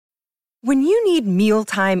When you need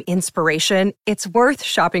mealtime inspiration, it's worth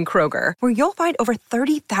shopping Kroger, where you'll find over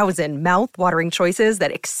 30,000 mouth-watering choices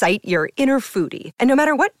that excite your inner foodie. And no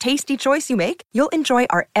matter what tasty choice you make, you'll enjoy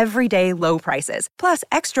our everyday low prices, plus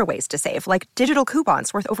extra ways to save, like digital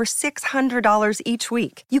coupons worth over $600 each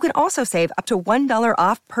week. You can also save up to $1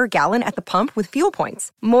 off per gallon at the pump with fuel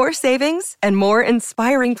points. More savings and more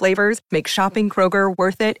inspiring flavors make shopping Kroger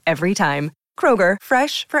worth it every time. Kroger,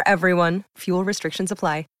 fresh for everyone. Fuel restrictions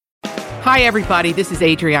apply. Hi, everybody. This is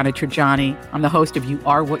Adriana Trajani. I'm the host of You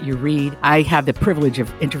Are What You Read. I have the privilege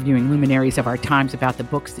of interviewing luminaries of our times about the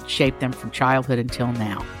books that shaped them from childhood until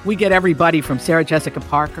now. We get everybody from Sarah Jessica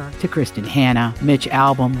Parker to Kristen Hanna, Mitch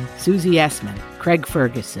Albom, Susie Essman, Craig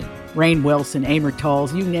Ferguson, Rainn Wilson, Amor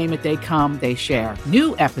Tolls, you name it, they come, they share.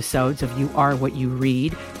 New episodes of You Are What You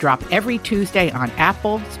Read drop every Tuesday on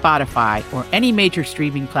Apple, Spotify, or any major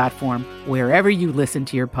streaming platform wherever you listen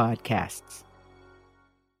to your podcasts.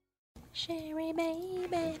 Sherry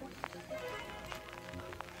baby.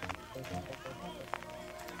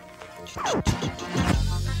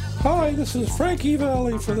 Hi, this is Frankie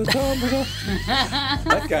Valli for the Tom Bernard.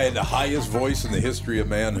 That guy had the highest voice in the history of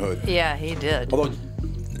manhood. Yeah, he did. Although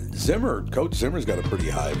Coach Zimmer's got a pretty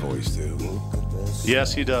high voice too.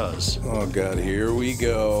 Yes, he does. Oh God, here we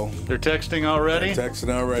go. They're texting already? They're texting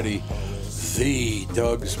already. The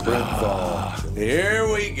Doug Sprinthal. Here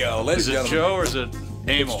we go. Ladies and Is it gentlemen. Joe or is it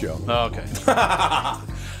Emil? It's Joe. Oh, okay.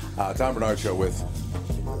 Tom Bernard Show with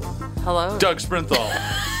Hello. Doug Sprinthal.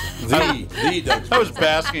 the Doug Sprinthal. I was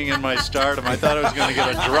basking in my stardom. I thought I was going to get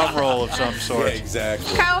a drum roll of some Yeah, sort.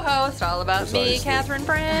 exactly. Co-host, all about Precisely. me, Catherine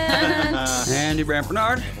Brandt. Andy Brandt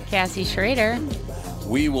Bernard. Cassie Schrader.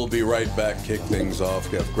 We will be right back. Kick things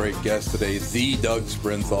off. We have a great guest today, the Doug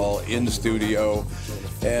Sprinthal in the studio.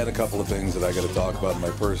 And a couple of things that I got to talk about in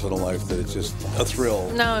my personal life that it's just a thrill.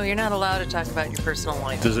 No, you're not allowed to talk about your personal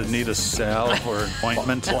life. Does it need a salve or an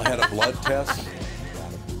ointment? Well, I had a blood test.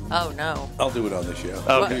 Oh no. I'll do it on the show.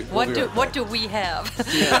 Okay. What do we have? No,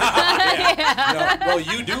 well,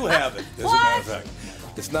 you do have it, as a matter of fact.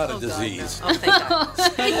 It's not a disease. Oh, thank God.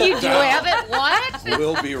 You do have it? What?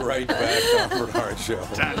 We'll be right back on Bernard Show.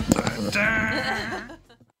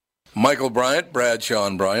 Michael Bryant, Bradshaw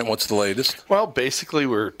and Bryant, what's the latest? Well, basically,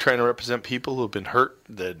 we're trying to represent people who have been hurt,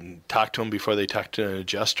 then talk to them before they talk to an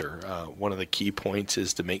adjuster. One of the key points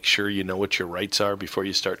is to make sure you know what your rights are before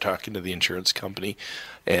you start talking to the insurance company,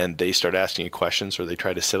 and they start asking you questions or they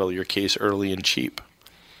try to settle your case early and cheap.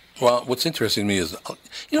 Well, what's interesting to me is,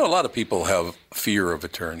 a lot of people have fear of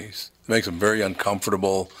attorneys. It makes them very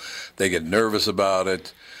uncomfortable. They get nervous about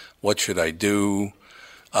it. What should I do?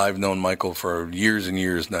 I've known Michael for years and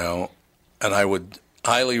years now, and I would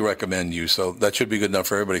highly recommend you. So that should be good enough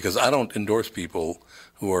for everybody, because I don't endorse people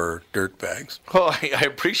who are dirtbags. Well, I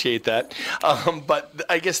appreciate that. But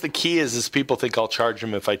I guess the key is people think I'll charge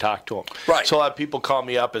them if I talk to them. Right. So a lot of people call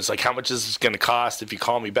me up. It's like, how much is this going to cost if you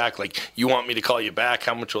call me back? Like, you want me to call you back?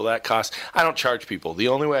 How much will that cost? I don't charge people. The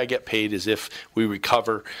only way I get paid is if we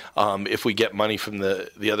recover, if we get money from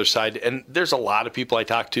the other side. And there's a lot of people I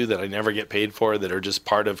talk to that I never get paid for that are just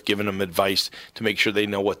part of giving them advice to make sure they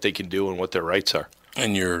know what they can do and what their rights are.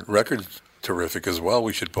 And your record's terrific as well,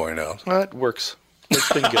 we should point out. Well, it works.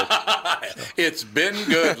 It's been good. It's been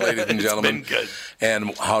good, ladies and gentlemen. It's been good.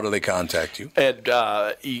 And how do they contact you? And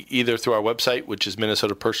either through our website, which is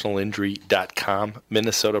minnesotapersonalinjury.com,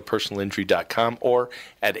 minnesotapersonalinjury.com, or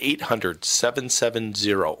at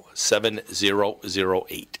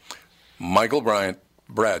 800-770-7008. Michael Bryant,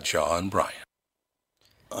 Bradshaw and Bryant.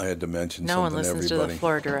 I had to mention No one something to listens to everybody. the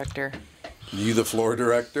floor director. You the floor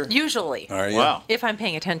director? Usually. Are you? Wow. If I'm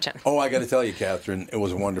paying attention. Oh, I got to tell you, Catherine, it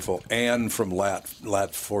was wonderful. Ann from Lat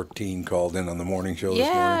 14 called in on the morning show this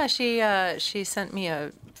Yeah, morning. she sent me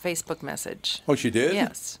a Facebook message. Oh, she did?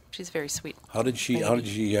 Yes, she's very sweet. How did she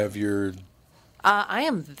have your... I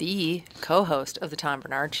am the co-host of the Tom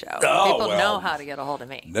Bernard Show. Oh, People well. know how to get a hold of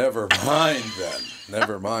me. Never mind then.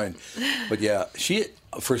 Never mind. But yeah, she,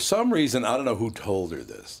 for some reason, I don't know who told her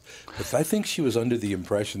this, but I think she was under the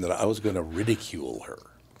impression that I was going to ridicule her.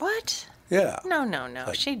 What? Yeah. No,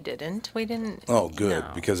 she didn't. We didn't. Oh, good,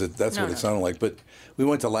 no. because that's No, what no. it sounded like. But we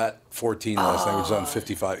went to Lat 14 last night, which was on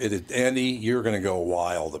 55. Andy, you're going to go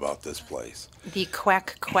wild about this place. The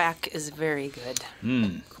quack is very good.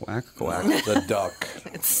 Quack, quack. The duck.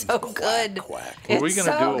 It's so good. Quack. Were we It's going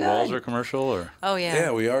to so do a good. Walzer commercial? Or? Oh, yeah.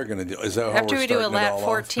 Yeah, we are going to do. Is that how After we're we do a starting it Lat all off?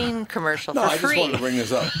 14 commercial No, for I just free. wanted to bring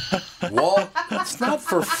this up. Wall, it's not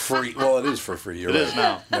for free. Well, it is for free. You're It right. is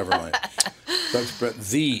now. Never mind. Doug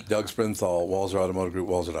Sprinthal, Walser Automotive Group,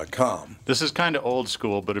 Walser.com. This is kind of old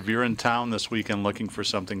school, but if you're in town this weekend looking for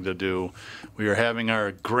something to do, we are having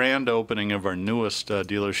our grand opening of our newest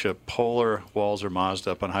dealership, Polar Walser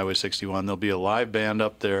Mazda, up on Highway 61. There'll be a live band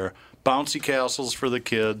up there, bouncy castles for the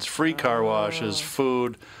kids, free car washes,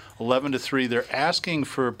 food, 11 to 3. They're asking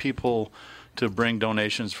for people to bring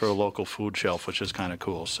donations for a local food shelf, which is kind of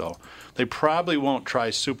cool. So they probably won't try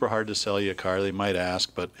super hard to sell you a car. They might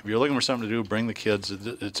ask, but if you're looking for something to do, bring the kids.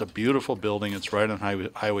 It's a beautiful building. It's right on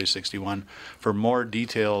Highway 61. For more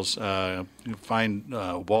details, you can find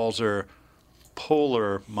Walser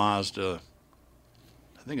Polar Mazda.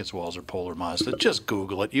 I think it's Walser Polar Mazda. Just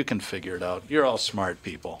Google it. You can figure it out. You're all smart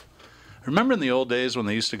people. Remember in the old days when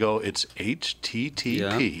they used to go, it's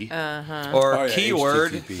HTTP. Yeah. Or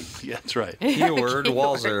keyword. HTTP. Yeah, that's right. Keyword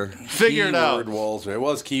Walser. Figure it out. Keyword Walser. It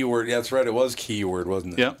was keyword. Yeah, that's right. It was keyword,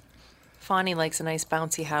 wasn't it? Yep. Fawny likes a nice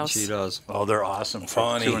bouncy house. She does. Oh, they're awesome for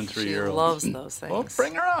Fawny. 2 and 3 She year olds. loves those things. Well,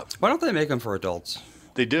 bring her up. Why don't they make them for adults?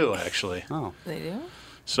 They do, actually. Oh. They do?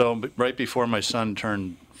 So right before my son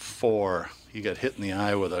turned 4, he got hit in the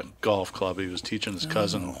eye with a golf club. He was teaching his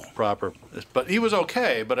cousin proper, but he was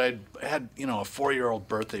okay. But I had, a 4-year-old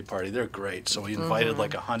birthday party. They're great. So he invited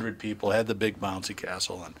like 100 people, had the big bouncy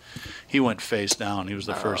castle, and he went face down. He was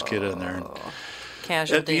the first kid in there. And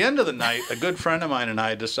Casualty. at the end of the night, a good friend of mine and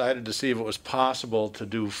I decided to see if it was possible to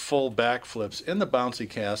do full backflips in the bouncy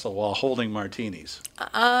castle while holding martinis.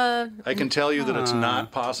 I can tell you that it's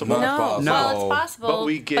not possible. Not possible. Well, No. it's possible. But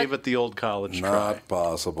we gave it the old college try. Not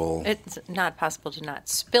possible. It's not possible to not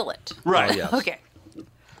spill it. Right. Yes. Okay.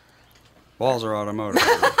 Walser Automotive.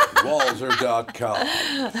 Walser.com.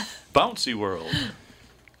 Bouncy World.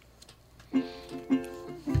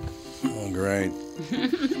 Oh, great.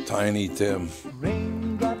 Tiny Tim.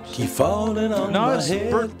 Keep falling on No, my it's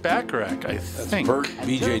head. Burt Bacharach, I That's think. Burt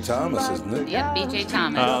B.J. Thomas, isn't it? Yep, B.J.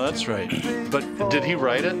 Thomas. Oh, that's right. But did he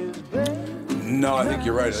write it? No, I think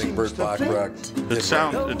you're right. I think Burt Bacharach. It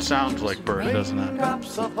sounds like Burt, doesn't it?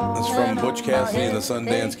 It's from Butch Cassidy and the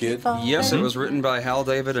Sundance Kid. Yes, it was written by Hal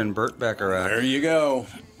David and Burt Bacharach. There you go.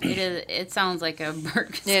 It is. It sounds like a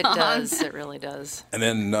Burke song. It does. It really does. And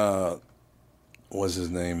then, what's his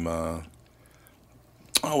name?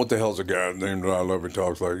 What the hell's the guy named that I love? He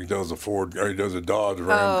talks like he does a Ford, or he does a Dodge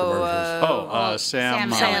Ram commercials.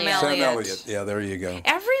 Sam. Sam Elliott. Sam Elliott. Yeah, there you go.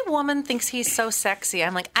 Every woman thinks he's so sexy.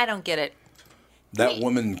 I'm like, I don't get it. That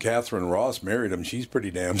woman, Catherine Ross, married him. She's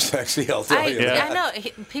pretty damn sexy, I'll tell you that. I know.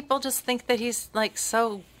 People just think that he's like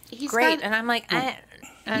so He's great. got- And I'm like, I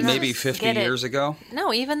Maybe just 50 get it. years ago.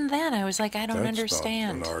 No, even then, I was like, I don't That's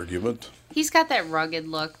understand. not an argument. He's got that rugged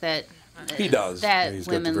look that He does. that He's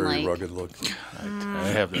got the women very like. rugged look. I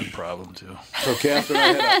have that problem, too. So, Catherine,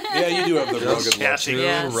 yeah, you do have the rugged look. Cassie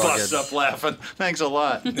Yes. busts up laughing. Thanks a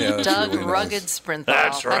lot. Yeah, that's Doug really nice. Rugged Sprinthal.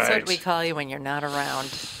 That's That's right. what we call you when you're not around.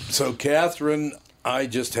 So, Catherine, I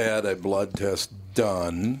just had a blood test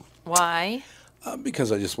done Why?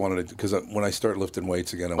 because I just wanted to, because when I start lifting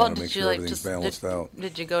weights again, I Well, want to make did you sure like everything's just balanced out.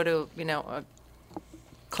 Did you go to a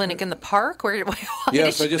clinic in the park? Where? Why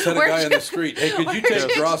Yes, did I just you- had a where'd guy you- on the street. Hey, could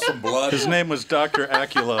you draw some blood? His name was Dr.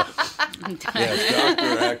 Acula. Yes,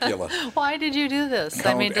 Dr. Acula. Why did you do this?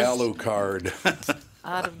 Count I mean, just Alucard.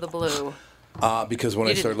 out of the blue. Because when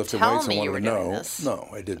You I started didn't lifting tell weights, I me you wanted were to doing know. this. No,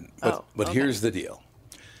 I didn't. But okay. here's the deal.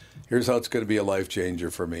 Here's how it's going to be a life changer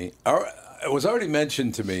for me. It was already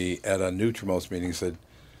mentioned to me at a Nutrimost meeting. Said,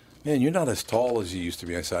 "Man, you're not as tall as you used to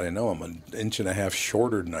be." I said, "I know. I'm an inch and a half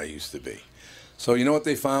shorter than I used to be." So you know what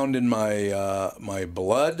they found in my my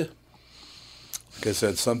blood? Like I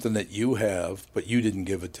said, something that you have, but you didn't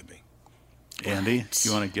give it to me. Andy,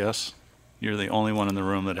 you want to guess? You're the only one in the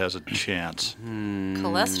room that has a chance.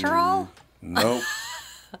 Cholesterol? Nope.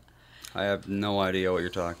 I have no idea what you're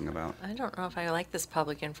talking about. I don't know if I like this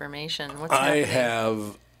public information. What's I happening?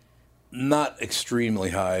 have not extremely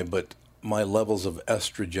high, but my levels of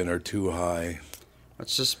estrogen are too high.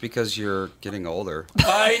 That's just because you're getting older.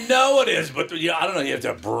 I know it is, but I don't know. You have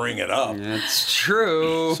to bring it up. It's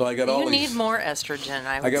true. So I got all You these. need more estrogen,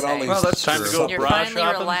 I would got say. all these. Well, that's Time to true. go You're bra finally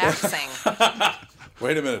shopping. relaxing.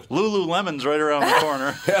 Wait a minute. Lululemon's right around the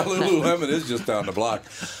corner. Yeah, Lululemon is just down the block.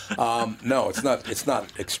 No, it's not. It's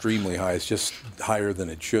not extremely high. It's just higher than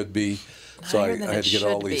it should be. So I Higher than had it to get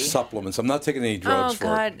all should these be. supplements. I'm not taking any drugs Oh, for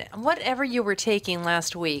God. it. Whatever you were taking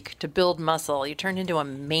last week to build muscle, you turned into a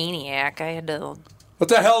maniac. I had to What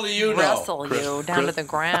the hell do you know? wrestle you down to the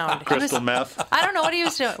ground. He Crystal was- meth. I don't know what he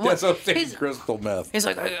was doing. That's what I'm He's- taking crystal meth. He's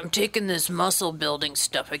like, I'm taking this muscle building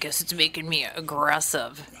stuff. I guess it's making me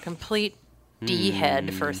aggressive. Complete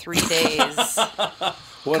D-head for 3 days.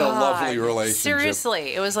 What a God, lovely relationship.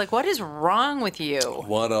 Seriously, it was like, what is wrong with you?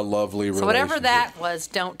 What a lovely relationship. So whatever that was,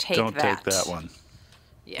 don't take Don't that. take that one.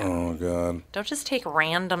 Yeah. Oh, God. Don't just take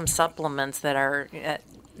random supplements that are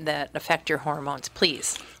that affect your hormones,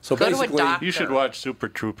 please. So go to a basically, doctor. You should watch Super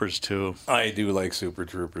Troopers too. I do like Super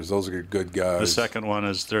Troopers. Those are good guys. The second one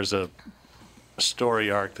is there's a story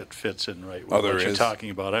arc that fits in right with Oh, there what you're is? talking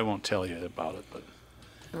about. I won't tell you about it,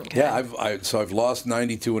 but Yeah, I've lost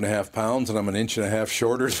 92.5 pounds, and I'm an inch and a half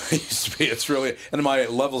shorter than I used to be. It's really, and my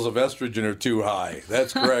levels of estrogen are too high.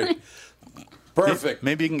 That's great. Perfect.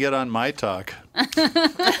 maybe you can get on My Talk.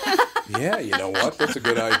 Yeah, you know what? That's a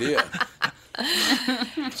good idea.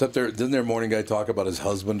 Except didn't their morning guy talk about his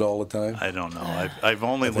husband all the time? I don't know. I've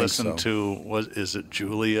only I think listened to is it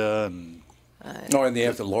Julia and No, in the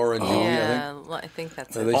after Laura and Julie, I yeah, think. I think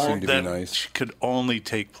that's So it. they seem to be that nice. could only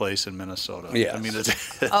take place in Minnesota. Yes. I mean,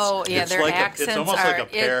 it's Oh, yeah, it's their like accents it's almost are. like a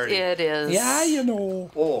parody. It is. Yeah, you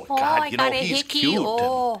know. Oh Oh, God, I you know got a he's hickey. cute.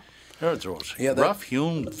 Oh. There's those Yeah, that-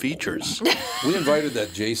 rough-hewn features. We invited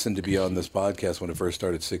that Jason to be on this podcast when it first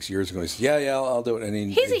started 6 years ago. He said, "Yeah, I'll do it." And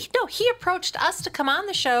He approached us to come on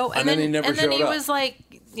the show, And then he never and then showed he up. was like,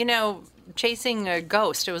 chasing a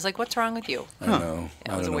ghost. It was like, what's wrong with you? I know.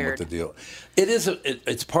 That I was don't know weird. what the deal. It is.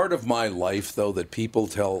 It's part of my life, though, that people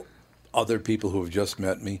tell other people who have just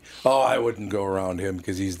met me, "Oh, I wouldn't go around him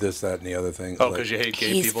because he's this, that, and the other thing." Oh, Like, because you hate gay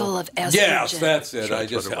He's people. full of estrogen. yes, that's it. Sure, I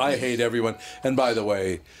that's what it was. hate everyone. And by the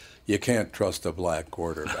way, you can't trust a black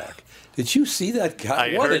quarterback. Did you see that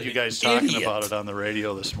guy? I What heard an you guys talking idiot. about it on the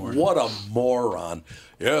radio this morning. What a moron.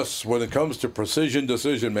 Yes, when it comes to precision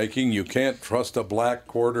decision making, you can't trust a black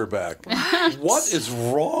quarterback. What is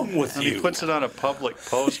wrong with And you? he puts it on a public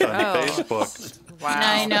post on Facebook. Wow.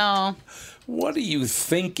 I know. What are you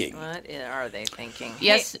thinking? What are they thinking?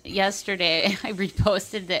 Yesterday I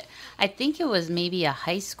reposted that. I think it was maybe a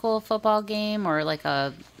high school football game or like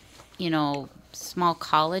a, small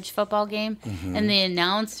college football game. Mm-hmm. And the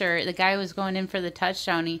announcer, the guy who was going in for the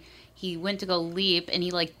touchdown, he went to go leap and he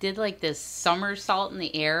did this somersault in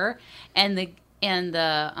the air, and the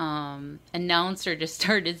announcer just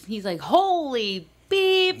started. He's like, "Holy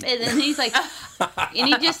beep!" And then he's like,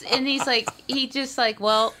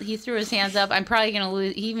 well, he threw his hands up. I'm probably gonna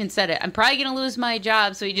lose. He even said it. I'm probably gonna lose my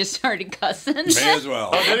job. So he just started cussing. May as well.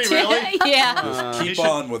 Oh, did he really? Yeah. Keep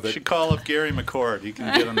on with it. Should call up Gary McCord. He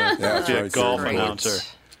can get him to that's be a right, golf Gary. announcer.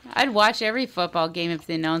 I'd watch every football game if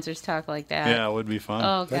the announcers talk like that. Yeah, it would be fun.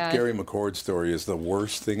 Oh, That God. Gary McCord story is the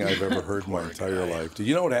worst thing I've ever heard in my entire life. Do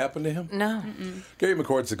you know what happened to him? No. Gary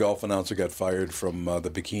McCord's the golf announcer, got fired from the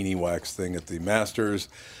bikini wax thing at the Masters.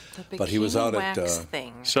 The But he was bikini out at, wax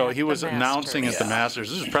thing So at he was the announcing at Masters. the Masters.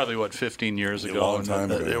 This is probably 15 years ago. long and time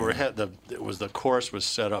the, ago, They were yeah. the course was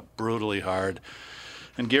set up brutally hard.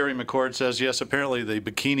 And Gary McCord says, yes, apparently they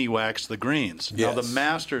bikini waxed the greens. Now the Yes.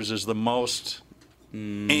 Masters is the most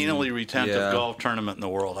anally retentive yeah. golf tournament in the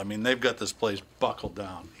world. I mean, they've got this place buckled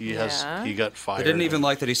down. He got fired. I didn't even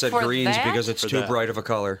like that he said For greens that? because it's For too that. bright of a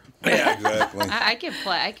color. Yeah, exactly. I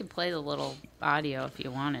could play the little audio if you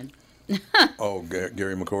wanted. Oh,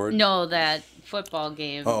 Gary McCord? No, that football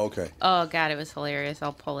game. Oh, okay. Oh, God, it was hilarious.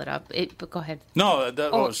 I'll pull it up. But go ahead. No,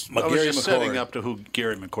 that Oh. was I was Gary just setting McCord. up to who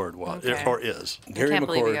Gary McCord was Okay. or is. I Gary can't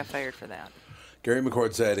believe he McCord. got fired for that. Gary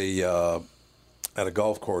McCord's at a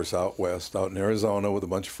golf course out west, out in Arizona, with a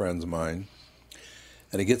bunch of friends of mine,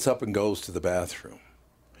 and he gets up and goes to the bathroom.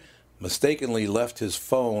 Mistakenly left his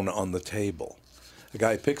phone on the table. The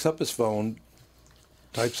guy picks up his phone,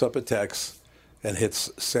 types up a text, and hits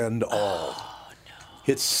send all. Oh, no.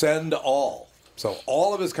 Hits send all. So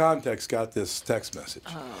all of his contacts got this text message.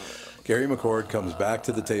 Oh. Gary McCord comes back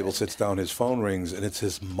to the table, sits down, his phone rings, and it's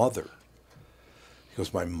his mother. He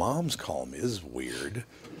goes, "My mom's calling me. This is weird."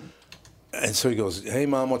 And so he goes, "Hey,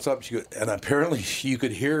 Mom, what's up?" She goes, and apparently you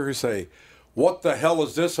could hear her say, "What the hell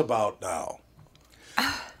is this about now?"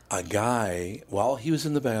 A guy, while he was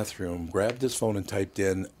in the bathroom, grabbed his phone and typed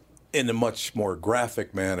in a much more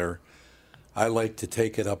graphic manner, "I like to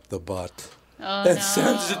take it up the butt." Oh, And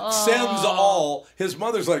no. sends all. His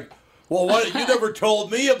mother's like, "Well, what? You never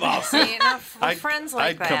told me about See, it." we're friends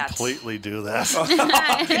like I'd that. completely do that.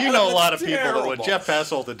 You know a lot of people that would. terrible. Jeff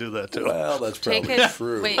Hasselt to do that too. Well, that's Take probably it.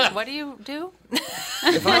 true. Wait, what do you do?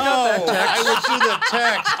 If I got that text, I would do the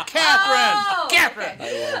text. Catherine! Catherine.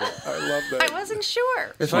 I love that. I wasn't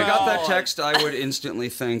sure. If I got that text, I would instantly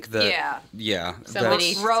think that. Yeah.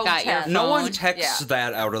 Somebody that's- Rogue got your text. phone. No one texts Yeah.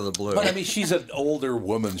 that out of the blue. But I mean, she's an older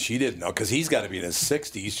woman. She didn't know because he's got to be in his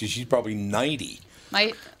 60s. She's probably 90.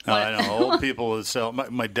 My, I know old people would sell.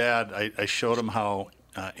 My dad, I showed him how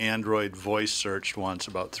Android voice searched once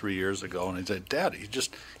about 3 years ago, and he said, "Dad, he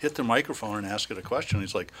just hit the microphone and asked it a question."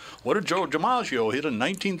 He's like, "What did Joe DiMaggio hit in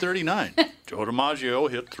 1939?" Joe DiMaggio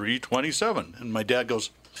hit 327, and my dad goes,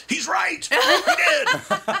 "He's right. He did."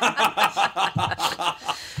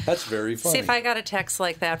 That's very funny. See, if I got a text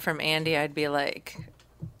like that from Andy, I'd be like,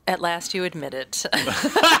 "At last you admit it."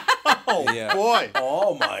 Oh, boy.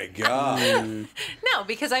 Oh, my God. No,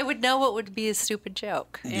 because I would know what would be a stupid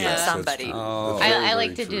joke Yes, from somebody. that's I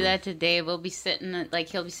like very to do true. that to Dave. We'll be sitting, like,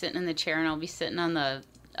 he'll be sitting in the chair, and I'll be sitting on the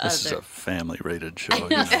This is a family-rated show. You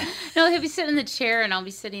know. No, he'll be sitting in the chair, and I'll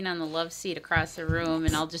be sitting on the love seat across the room,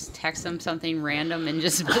 and I'll just text him something random and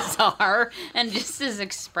just bizarre, and just his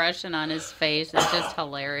expression on his face is just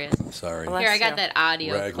hilarious. Sorry. Bless Here, I got you. that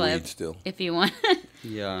audio Ragweed clip. still. If you want,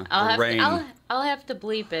 Yeah. I'll have to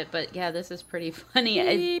bleep it, but yeah, this is pretty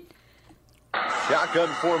funny. Shotgun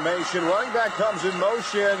formation. Running back comes in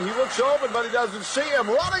motion. He looks open, but he doesn't see him.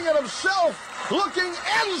 Running it himself. Looking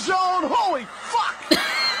end zone. Holy fuck!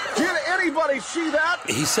 Did anybody see that?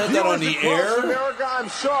 He said that on the Across air? America, I'm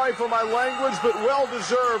sorry for my language, but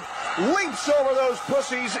well-deserved. Leaps over those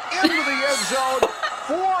pussies into the end zone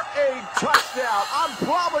for a touchdown. I'm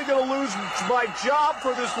probably going to lose my job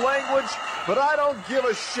for this language, but I don't give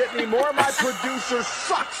a shit anymore. My producer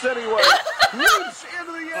sucks anyway. Leaps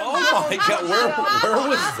into the end zone. Oh, my God. Where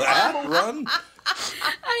was that run?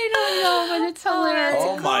 I don't know, but it's hilarious.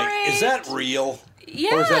 Oh, my. Is that real?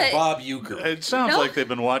 Yeah. Or is that Bob Euchre? It sounds like they've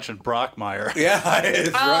been watching Brockmire. Yeah,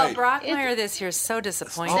 it's right. Brockmire this year is so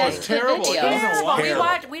disappointing. Oh, it's terrible. video. I don't know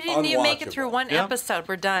why. We didn't even make it through one Yeah. episode.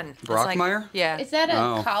 We're done. It's like- Brockmire? yeah. Is that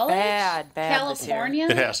a college? Bad this year. California?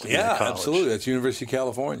 It has to be Yeah, a college. absolutely. That's University of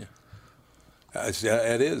California. It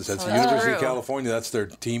is. That's So the it's University of true. California. That's their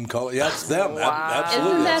team color. Yeah, it's them. Wow.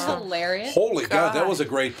 Absolutely. Isn't that's that them. hilarious? Holy God, that was a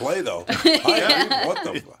great play, though. What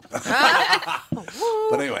the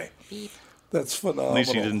But anyway, that's phenomenal. At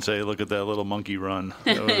least he didn't say, "Look at that little monkey run."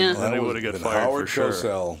 Then he would have got been fired Howard for sure.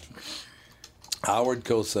 Cosell. Howard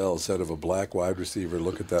Cosell said of a black wide receiver,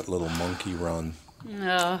 "Look at that little monkey run."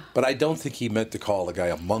 But I don't think he meant to call the guy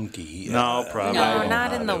a monkey. No, probably No, not.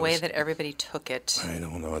 not in the way that everybody took it. I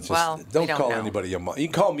don't know. It's just, Well, we don't don't call know. anybody a monkey. You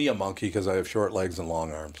can call me a monkey because I have short legs and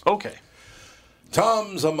long arms. Okay.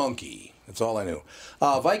 Tom's a monkey. That's all I knew.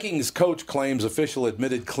 Vikings coach claims official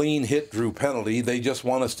admitted clean hit drew penalty. They just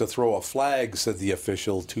want us to throw a flag, said the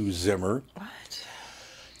official to Zimmer. What?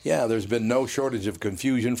 Yeah, there's been no shortage of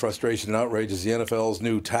confusion, frustration, and outrage as the NFL's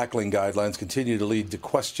new tackling guidelines continue to lead to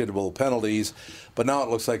questionable penalties. But now it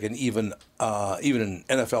looks like even an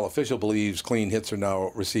NFL official believes clean hits are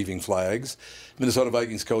now receiving flags. Minnesota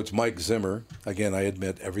Vikings coach Mike Zimmer, again, I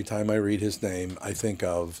admit, every time I read his name, I think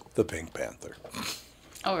of the Pink Panther.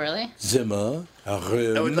 Oh, really? Zimmer, a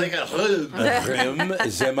rim. I would like a rib. A rim,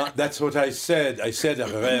 Zimmer. That's what I said. I said a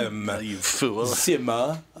rim. You fool.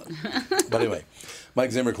 Zimmer. But anyway,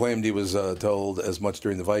 Mike Zimmer claimed he was told as much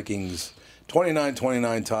during the Vikings'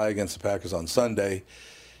 29-29 tie against the Packers on Sunday.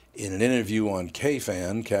 In an interview on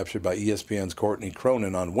K-Fan, captured by ESPN's Courtney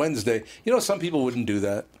Cronin on Wednesday. You know, some people wouldn't do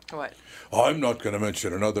that. What? Oh, I'm not going to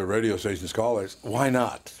mention another radio station's callers. Why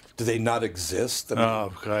not? Do they not exist? I mean,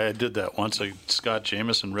 Oh, I did that once. Scott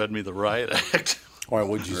Jameson read me the riot act. why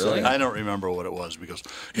would you say? I don't remember what it was because,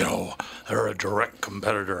 they're a direct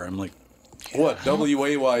competitor. I'm like, What,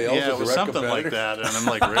 WAYL? yeah, it was something like that. And I'm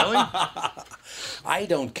like, really? I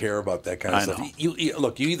don't care about that kind of I stuff. know. You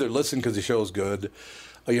look, you either listen because the show's good,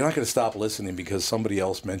 or you're not going to stop listening because somebody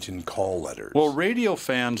else mentioned call letters. Well, radio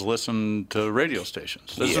fans listen to radio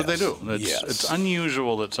stations. That's what they do. Yes. It's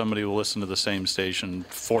unusual that somebody will listen to the same station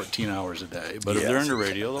 14 hours a day. But if they're Yes. into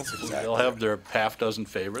radio, they'll have their half dozen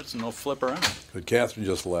favorites and they'll flip around. But Catherine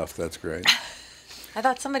just left. That's great. I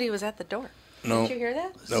thought somebody was at the door. No. Did you hear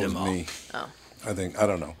that? That was me. Oh. I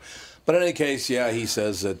don't know. But in any case, yeah, he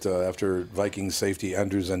says that after Vikings safety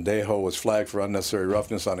Andrew Zendejo was flagged for unnecessary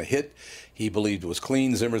roughness on a hit he believed was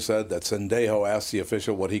clean, Zimmer said that Zendejo asked the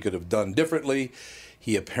official what he could have done differently.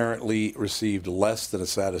 He apparently received less than a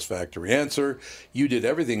satisfactory answer. You did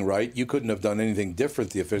everything right. You couldn't have done anything different,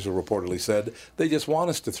 the official reportedly said. They just want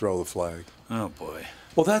us to throw the flag. Oh, boy.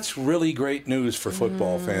 Well, that's really great news for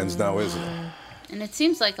football fans now, isn't it? And it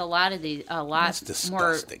seems like a lot That's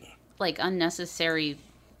more disgusting. like unnecessary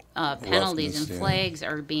penalties Roughness, and yeah. flags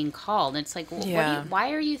are being called. It's like, Yeah.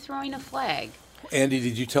 why are you throwing a flag? Andy,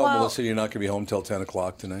 did you tell Well- Melissa you're not going to be home till 10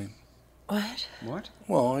 o'clock tonight? What?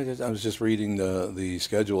 Well, I was just reading the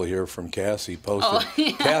schedule here from Cassie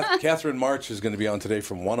posted. Catherine March is going to be on today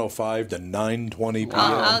from 1:05 to 9:20 p.m.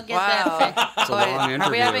 I'll get that. It's a long Are we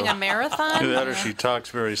interview. having a marathon? Either that or she talks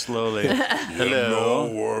very slowly. Hello.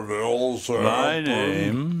 My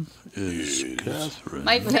name is Catherine.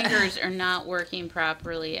 My fingers are not working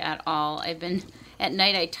properly at all. At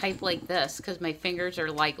night I type like this because my fingers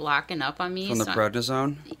are like locking up on me. From the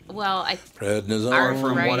prednisone? Well, Prednisone. Or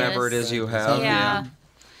from whatever it is you have. Yeah.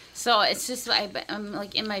 So it's just I'm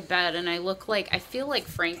like in my bed and I feel like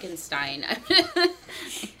Frankenstein.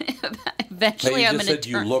 Eventually, Hey, I'm you going just to said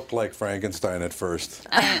you looked like Frankenstein at first.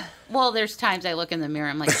 Well, there's times I look in the mirror.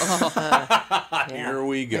 I'm like, oh. Here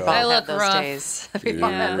we go. I look those rough. days. We've all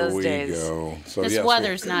had those we days. go. So, This yes,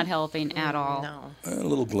 weather's not helping at all. No. a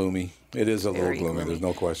little gloomy. It is a Very little gloomy. There's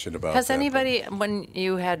no question about Has that. anybody, when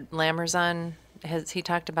you had Lammers on, has he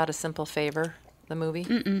talked about A Simple Favor, the movie?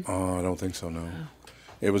 Oh, I don't think so, no.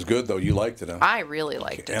 It was good, though. You liked it, huh? I really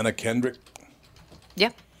liked it. Anna Kendrick.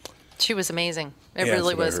 Yep. She was amazing. It Yeah,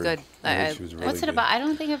 really that's was what I heard. good. Yeah, she was really What's it good. about? I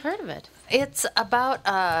don't think I've heard of it. It's about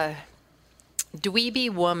a dweeby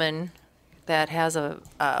woman that has a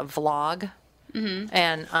vlog,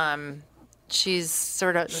 and she's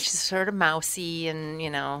sort of mousy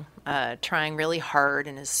and trying really hard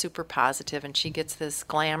and is super positive, and she gets this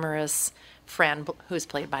glamorous friend who's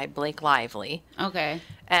played by Blake Lively, Okay.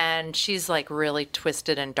 and she's like really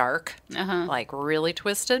twisted and dark, like really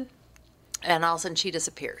twisted, and all of a sudden she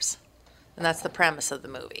disappears, and that's the premise of the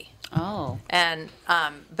movie. Oh. And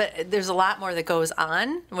but there's a lot more that goes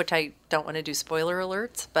on, which I don't want to do spoiler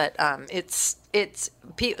alerts. But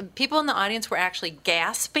people in the audience were actually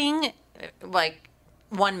gasping, like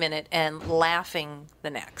 1 minute, and laughing the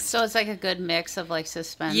next. So it's like a good mix of like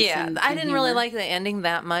suspense. Yeah, and I didn't really humor. like the ending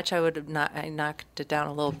that much. I knocked it down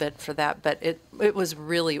a little bit for that, but it was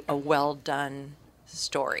really a well done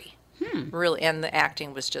story. Really, and the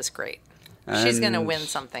acting was just great. She's going to And win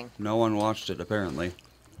something. No one watched it, apparently.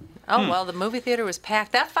 Oh, well, the movie theater was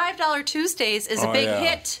packed. That $5 Tuesdays is a Oh, big yeah.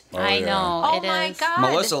 hit. Oh, I yeah. know. Oh, it my is. God.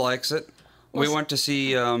 Melissa likes it. We went to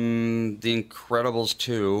see The Incredibles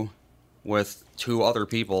 2 with 2 other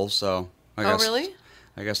people, so I guess. Oh, really?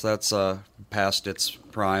 I guess that's past its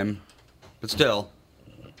prime, but still,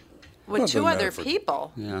 With Well, it 2 doesn't other matter for-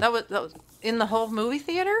 people. Yeah. That was in the whole movie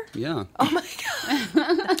theater? yeah, Oh, my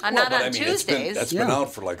God. Not on Tuesdays. It's been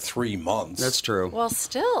out for like 3 months. that's true. Well,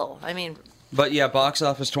 still. I mean, But yeah, box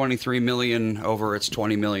office 23 million over its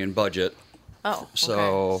 20 million budget. oh, So-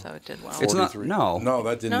 okay. So it did well. It's not. 43. No, No,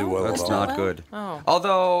 that didn't do well that's at all. not well? good. Oh.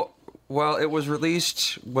 Although, well, it was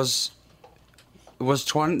released. Was the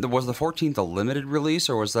 14th a limited release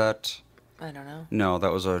or was that? I don't know. No,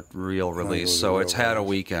 that was a real release. was a So real it's had a release.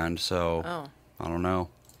 weekend. So Oh. I don't know.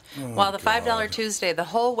 Well, the $5 Tuesday, the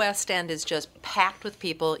whole West End is just packed with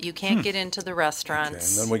people. You can't get into the Okay,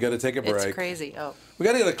 restaurants. and then we got to take a break. It's crazy. Oh, We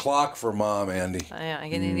got to get a clock for Mom, Andy. yeah, I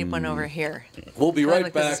need one over here. We'll be I feel right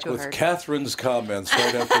like this is back too with hard. Catherine's comments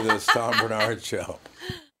right after this Tom Bernard Show.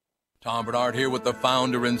 Tom Bernard here with the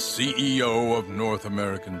founder and CEO of North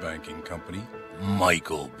American Banking Company,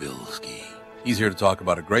 Michael Bilski. He's here to talk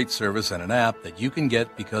about a great service and an app that you can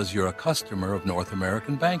get because you're a customer of North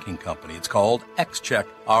American Banking Company. It's called XCheck.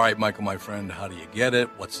 All right, Michael, my friend, how do you get it?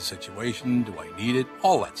 What's the situation? Do I need it?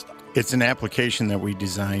 All that stuff. It's an application that we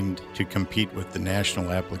designed to compete with the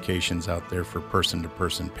national applications out there for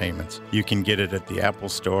person-to-person payments. You can get it at the Apple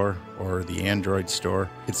Store or the Android Store.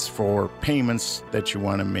 It's for payments that you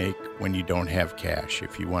want to make when you don't have cash.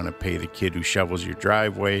 If you want to pay the kid who shovels your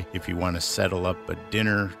driveway, if you want to settle up a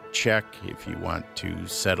dinner check, if you want to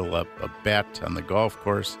settle up a bet on the golf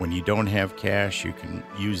course, when you don't have cash, you can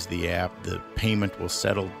use the app. The payment will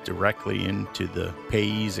settle directly into the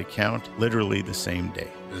payee's account, literally the same day.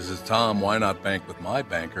 This is Tom. Why not bank with my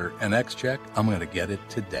banker? And XCheck, I'm going to get it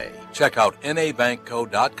today. Check out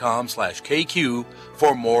nabankco.com/KQ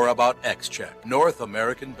for more about XCheck, North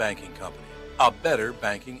American Banking Company. A better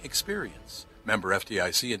banking experience. Member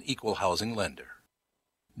FDIC and equal housing lender.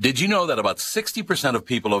 Did you know that about 60% of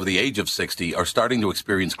people over the age of 60 are starting to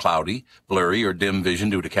experience cloudy, blurry, or dim vision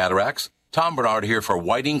due to cataracts? Tom Bernard here for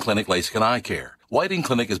Whiting Clinic LASIK and Eye Care. Whiting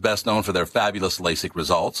Clinic is best known for their fabulous LASIK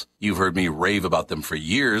results. You've heard me rave about them for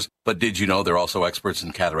years, but did you know they're also experts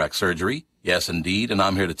in cataract surgery? Yes, indeed, and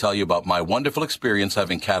I'm here to tell you about my wonderful experience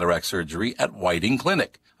having cataract surgery at Whiting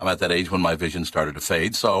Clinic. I'm at that age when my vision started to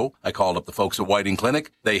fade, so I called up the folks at Whiting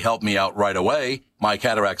Clinic. They helped me out right away. My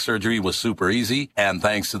cataract surgery was super easy, and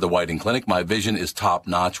thanks to the Whiting Clinic, my vision is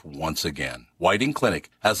top-notch once again. Whiting Clinic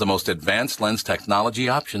has the most advanced lens technology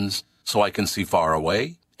options, so I can see far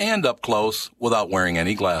away and up close without wearing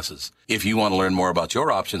any glasses. If you want to learn more about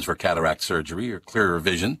your options for cataract surgery or clearer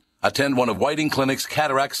vision, attend one of Whiting Clinic's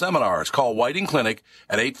cataract seminars. Call Whiting Clinic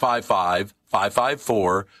at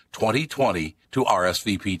 855-554-2020 to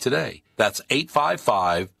RSVP today. That's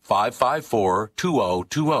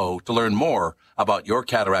 855-554-2020 to learn more about your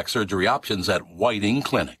cataract surgery options at Whiting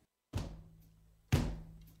Clinic.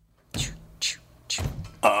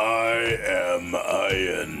 I am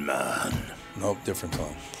Iron Man. Nope, different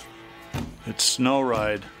song. It's Snow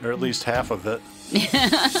Ride, or at least half of it.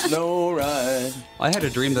 Snow Ride. I had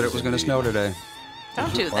a dream that it was going to snow today.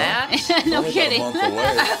 Don't do that. No Only kidding. About a month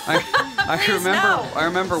away. I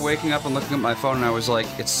remember waking up and looking at my phone, and I was like,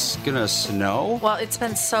 "It's gonna snow." Well, it's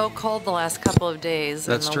been so cold the last couple of days.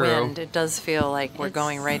 That's and the true. wind, it does feel like we're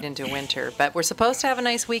going right into winter. But we're supposed to have a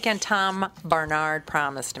nice weekend. Tom Barnard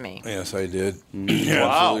promised me. Yes, I did. You're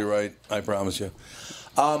absolutely right. I promise you.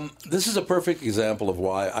 This is a perfect example of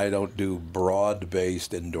why I don't do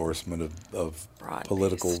broad-based endorsement of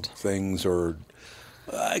political things, or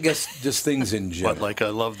I guess just things in general. What, like I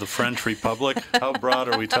love the French Republic? How broad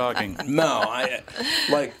are we talking? No,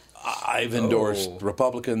 I've endorsed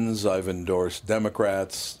Republicans. I've endorsed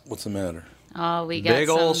Democrats. What's the matter? Oh, we got Big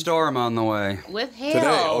some old storm on the way. with hail.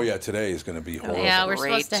 Today? Oh yeah, today is going to be horrible. Yeah, we're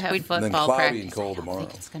Great. supposed to have And football then cloudy practice. and cold I don't tomorrow.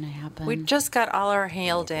 think it's going to happen. We just got all our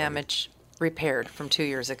hail damage repaired from 2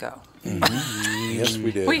 years ago. Yes,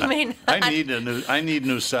 we did. We may not. I need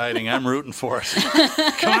new siding. I'm rooting for it.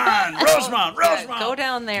 Come on, Rosemount. Go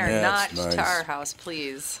down there, Yeah, not it's nice. to our house,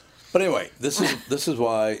 please. But anyway, this is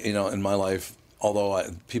why, in my life, although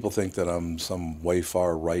people think that I'm some way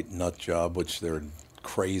far right nut job, which they're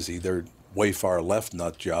crazy. They're way far left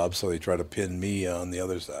nut job, so they try to pin me on the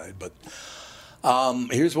other side. But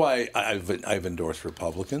here's why I've endorsed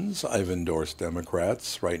Republicans. I've endorsed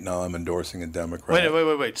Democrats. Right now, I'm endorsing a Democrat.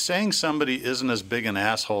 Wait. Saying somebody isn't as big an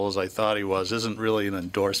asshole as I thought he was isn't really an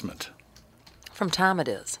endorsement. From Tom, it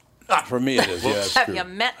is. For me, it is. Yeah, it's Have true. you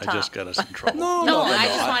met I Tom? just got us in trouble. No, I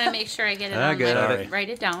just want to make sure I get it I on get my, it. write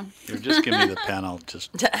it down. Here, just give me the pen. I'll just.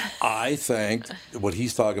 I think what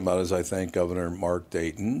he's talking about is I thank Governor Mark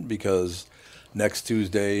Dayton because next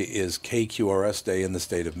Tuesday is KQRS Day in the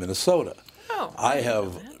state of Minnesota. Oh, I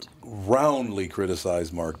have roundly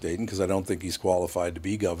criticized Mark Dayton because I don't think he's qualified to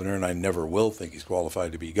be governor, and I never will think he's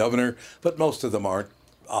qualified to be governor, but most of them aren't,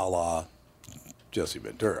 a la Jesse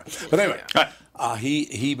Ventura. But anyway,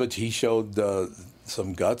 he showed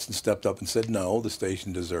some guts and stepped up and said, no, the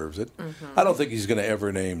station deserves it. Mm-hmm. I don't think he's going to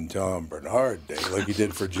ever name Tom Barnard Day like he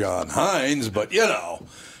did for John Hines, but,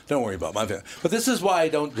 don't worry about my family. But this is why I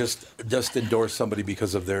don't just endorse somebody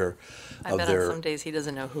because of their... I bet on some days he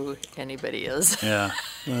doesn't know who anybody is. Yeah.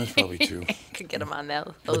 That's probably true. Could get him on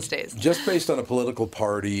those days. Just based on a political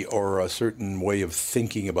party or a certain way of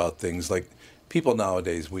thinking about things, like people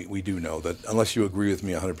nowadays, we do know that unless you agree with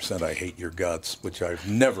me 100%, I hate your guts, which I've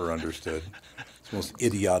never understood. It's the most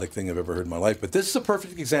idiotic thing I've ever heard in my life. But this is a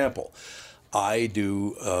perfect example. I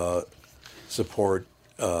do support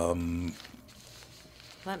Let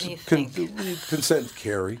me think. consent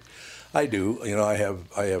carry. I do. I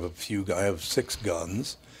have 6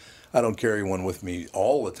 guns. I don't carry one with me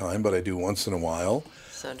all the time, but I do once in a while.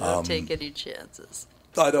 So don't take any chances.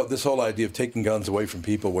 I don't. This whole idea of taking guns away from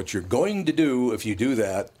people, what you're going to do if you do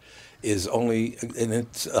that is only, and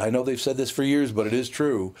I know they've said this for years, but it is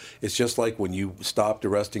true. It's just like when you stopped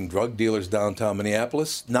arresting drug dealers downtown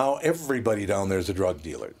Minneapolis. Now everybody down there is a drug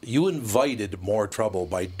dealer. You invited more trouble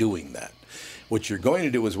by doing that. What you're going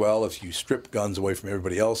to do as well, if you strip guns away from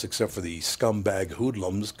everybody else except for the scumbag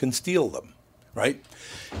hoodlums, can steal them, right?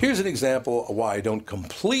 Here's an example of why I don't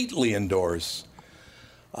completely endorse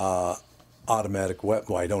automatic weapons.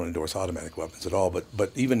 Well, I don't endorse automatic weapons at all,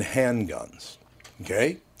 but even handguns,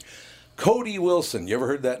 okay? Cody Wilson, you ever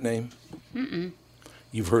heard that name? Mm-mm.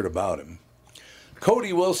 You've heard about him.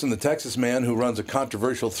 Cody Wilson, the Texas man who runs a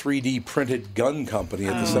controversial 3D printed gun company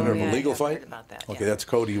at the center of a legal fight. Heard about that, Okay, that's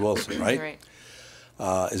Cody Wilson, right? Right.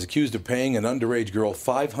 Is accused of paying an underage girl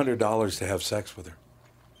 $500 to have sex with her.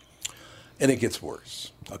 And it gets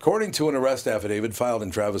worse. According to an arrest affidavit filed in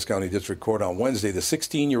Travis County District Court on Wednesday, the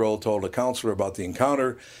 16-year-old told a counselor about the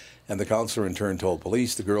encounter, and the counselor in turn told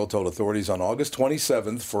police. The girl told authorities on August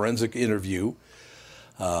 27th, forensic interview,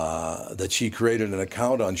 that she created an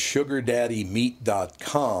account on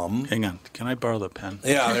SugarDaddyMeat.com. Hang on. Can I borrow the pen?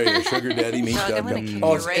 Yeah, there you go, SugarDaddyMeat.com. I'm going to kick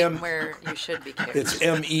Oh, you it's right where you should be kicked. It's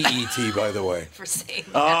MEET, by the way. For saying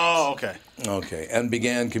that. Oh, okay. Okay, and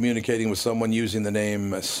began communicating with someone using the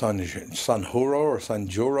name Sanjuro,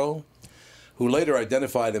 who later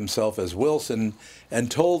identified himself as Wilson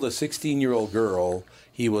and told a 16-year-old girl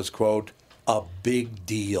he was, quote, a big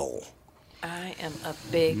deal. I am a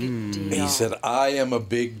big deal. He said, I am a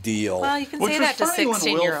big deal. Well, you can Which say was that to funny when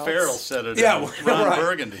 16-year-olds. Will Ferrell said it. Yeah, Ron right.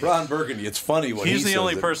 Burgundy. Ron Burgundy. It's funny when He's the says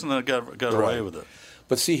only it. person that got away with it.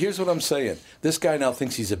 But see, here's what I'm saying. This guy now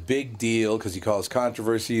thinks he's a big deal because he calls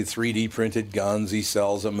controversy 3D printed guns. He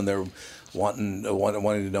sells them, and they're wanting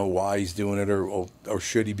to know why he's doing it or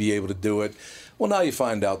should he be able to do it. Well, now you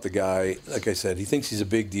find out the guy, like I said, he thinks he's a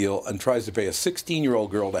big deal and tries to pay a 16-year-old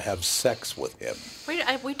girl to have sex with him.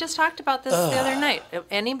 We just talked about this the other night. If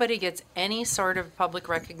anybody gets any sort of public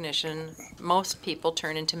recognition, most people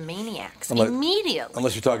turn into maniacs immediately.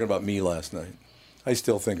 Unless you're talking about me last night. I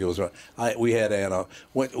still think it was right. We had Anna.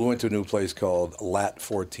 We went to a new place called Lat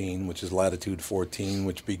 14, which is Latitude 14,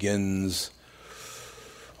 which begins...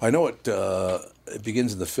 I know it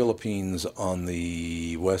begins in the Philippines on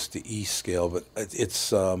the west to east scale, but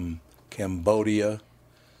it's Cambodia.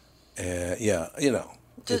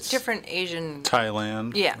 Just different Asian...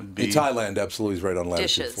 Thailand. Yeah. Thailand absolutely is right on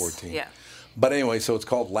Latitude dishes. 14. Yeah. But anyway, so it's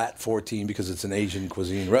called Lat 14 because it's an Asian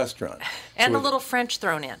cuisine restaurant. And so a little French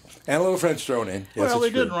thrown in. And a little French thrown in. Yes, Well, they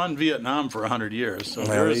it's true. did run Vietnam for 100 years, so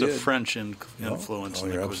there is a French influence in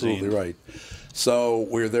the you're cuisine. absolutely right. So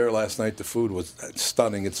we were there last night. The food was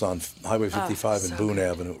stunning. It's on Highway 55 and Boone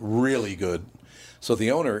Avenue. Really good. So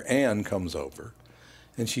the owner, Ann, comes over,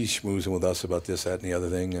 and she's schmoozing with us about this, that, and the other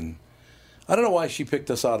thing. And I don't know why she picked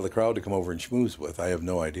us out of the crowd to come over and schmooze with. I have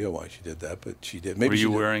no idea why she did that, but she did. Maybe Were you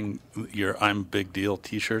she did. wearing your "I'm Big Deal"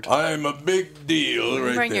 T-shirt? I'm a big deal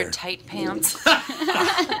right Wearing there. your tight pants.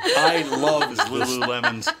 I loved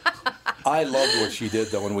Lululemons. I loved what she did,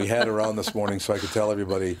 though, when we had her on this morning so I could tell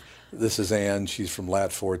everybody, this is Ann. She's from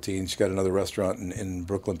Lat 14. She's got another restaurant in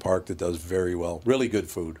Brooklyn Park that does very well. Really good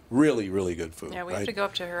food. Really, really good food. Yeah, we have to go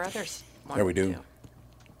up to her others. There we do.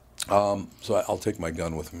 So I'll take my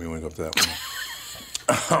gun with me when we go up to that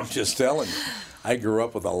one. I'm just telling you. I grew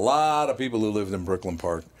up with a lot of people who lived in Brooklyn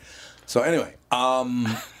Park. So anyway, well,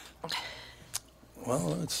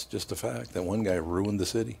 it's just a fact that one guy ruined the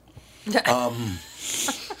city.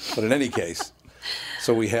 But in any case,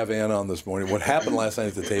 so we have Ann on this morning. What happened last night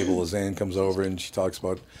at the table is Ann comes over and she talks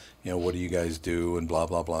about, what do you guys do and blah,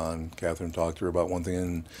 blah, blah. And Catherine talked to her about one thing.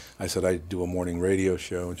 And I said, I do a morning radio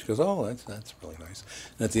show. And she goes, oh, that's really nice.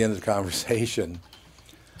 And at the end of the conversation,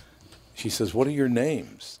 she says, what are your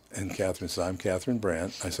names? And Catherine says, I'm Catherine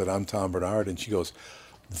Brandt. I said, I'm Tom Bernard. And she goes,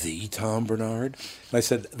 the Tom Bernard? And I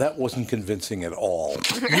said, that wasn't convincing at all.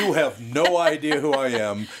 You have no idea who I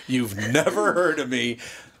am. You've never heard of me.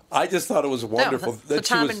 I just thought it was wonderful. So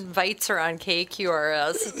Tom invites her on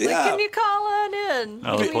KQRS. Yeah. Like, can you call on in?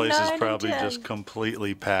 Now the Between place is 9 and probably 10. just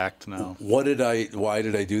completely packed now. Why did I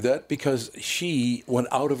do that? Because she went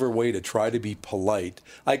out of her way to try to be polite.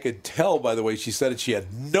 I could tell by the way she said it, she had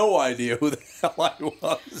no idea who the hell I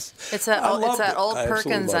was. It's that old I absolutely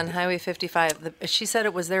Perkins on loved it. Highway 55. She said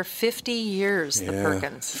it was there 50 years, the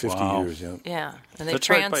Perkins. 50 Wow. years, yeah. Yeah. And they That's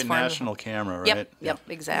right transformed. by National Camera, right? Yep,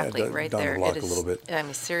 exactly, Yeah, right down the there. block It a is. little bit. I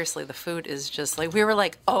mean, seriously, the food is just like we were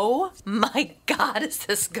like, oh my God, is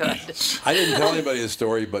this good? I didn't tell anybody the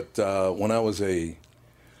story, but when I was a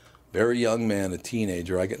very young man, a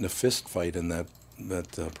teenager, I got in a fist fight in that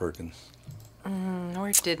Perkins.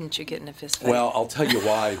 Or didn't you get in a fist fight? Well, I'll tell you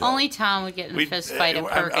why. Though. Only Tom would get in a fist fight at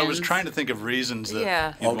Perkins. I was trying to think of reasons that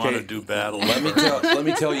Yeah. you'd want Okay. to do battle. Let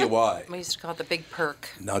me tell you why. We used to call it the big perk.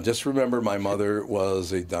 Now, just remember, my mother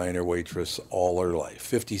was a diner waitress all her life,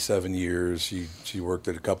 57 years. She worked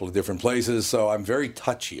at a couple of different places, so I'm very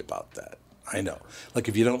touchy about that. I know. Like,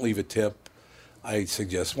 if you don't leave a tip, I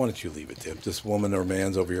suggest, why don't you leave a tip? This woman or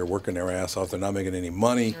man's over here working their ass off. They're not making any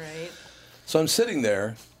money. Right. So I'm sitting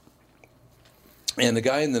there, and the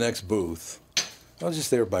guy in the next booth, I was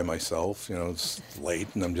just there by myself. It's late,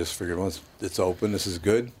 and I'm just figuring, well, it's open. This is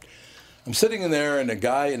good. I'm sitting in there, and the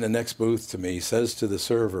guy in the next booth to me says to the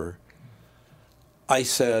server, I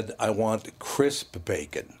said, I want crisp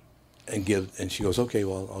bacon. And she goes, okay,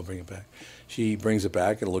 well, I'll bring it back. She brings it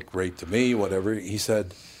back, and it looked great to me, whatever. He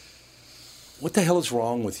said, what the hell is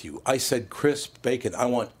wrong with you? I said crisp bacon. I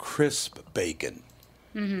want crisp bacon.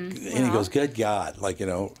 Mm-hmm. And he goes, good God,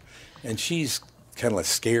 and she's kind of like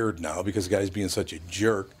scared now because the guy's being such a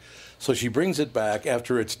jerk. So she brings it back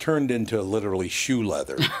after it's turned into literally shoe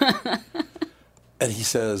leather. And he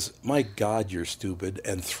says, "My God, you're stupid,"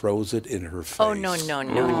 and throws it in her face. Oh, no.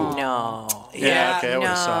 Yeah, okay, I would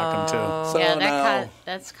have socked him too. So yeah, now,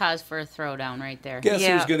 that's cause for a throwdown right there. guess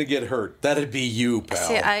Yeah. who's going to get hurt? That'd be you, pal.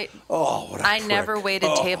 See, what a I prick. never waited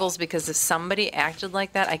Oh. tables because if somebody acted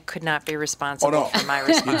like that, I could not be responsible no. for my You'd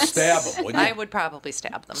response. stab them, wouldn't you? I would probably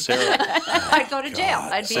stab them. Sarah, I'd go to jail.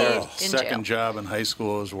 I'd be in second jail. job in high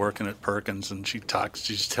school was working at Perkins, and she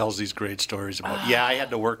just tells these great stories about, I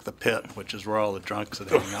had to work the pit, which is where all the drunks would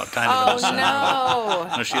hang out, kind of in the center. no.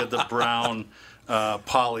 You know, she had the brown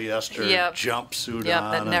polyester Yep. jumpsuit Yep,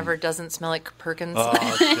 on. that and- never doesn't smell like Perkins. Oh,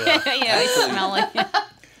 shit. Yeah, I smell it.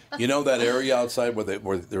 You know that area outside where they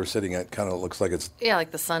were sitting at kind of looks like it's Yeah,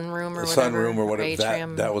 like the sunroom or the whatever. sunroom or whatever.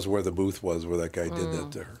 Atrium. That was where the booth was where that guy did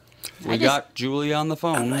that to her. We got Julie on the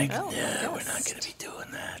phone. We're not going to be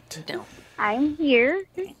doing that. No. I'm here.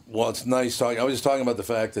 Well, it's nice talking. I was just talking about the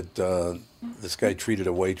fact that this guy treated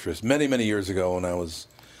a waitress many, many years ago when I was.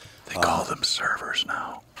 They call them servers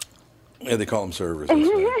now. Yeah, they call them servers. That's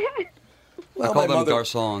right. I call them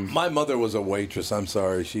garçons. My mother was a waitress. I'm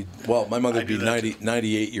sorry. My mother would be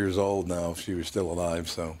 98 years old now if she was still alive.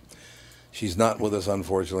 So she's not with us,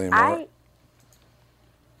 unfortunately, anymore.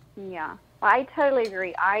 Well, I totally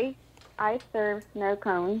agree. I serve snow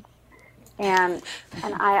cones, and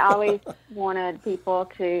I always wanted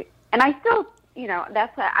people to, and I still,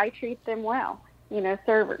 that's how I treat them well.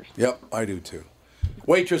 Servers. Yep, I do too.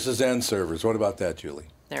 Waitresses and servers. What about that, Julie?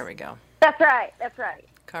 There we go. That's right. That's right.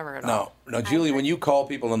 Cover it all. Now, Julie, when you call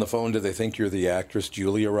people on the phone, do they think you're the actress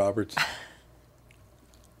Julia Roberts?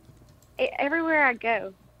 Everywhere I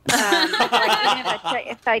go, if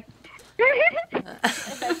I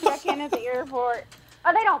check in at the airport,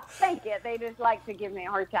 they don't think it. They just like to give me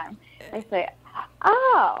a hard time. They say,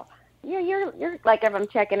 "Oh, you're like if I'm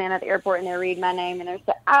checking in at the airport and they read my name and they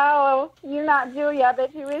say, "Oh, you're not Julia. I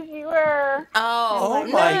bet you wish you were." Oh,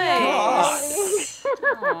 my nice.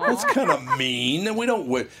 God. That's kind of mean. And we don't.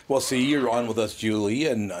 Well, see, you're on with us, Julie,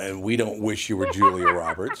 and we don't wish you were Julia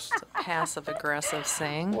Roberts. It's a passive-aggressive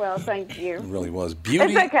saying. Well, thank you. It really was.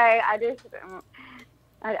 Beauty. It's okay. I just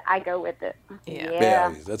I go with it.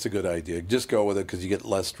 Yeah, that's a good idea. Just go with it because you get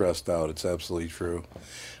less stressed out. It's absolutely true.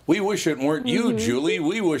 We wish it weren't you, Julie.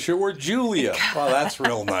 We wish it were Julia. Wow, that's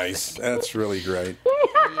real nice. That's really great.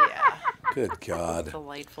 Yeah. Good God.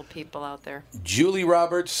 Delightful people out there. Julie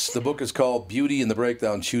Roberts. The book is called Beauty and the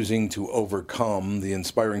Breakdown, Choosing to Overcome, the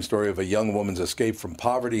inspiring story of a young woman's escape from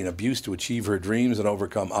poverty and abuse to achieve her dreams and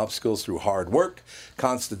overcome obstacles through hard work,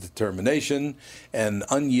 constant determination, and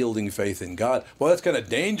unyielding faith in God. Well, that's kind of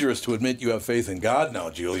dangerous to admit you have faith in God now,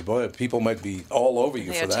 Julie. Boy, people might be all over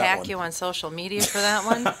you They for that attack one. you on social media for that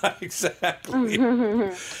one? Exactly.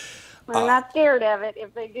 I'm not scared of it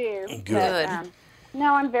if they do. Good. But,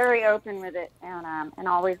 no, I'm very open with it, and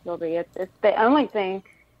always will be. It's the only thing.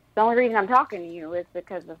 The only reason I'm talking to you is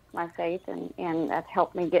because of my faith, and that's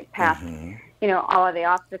helped me get past, all of the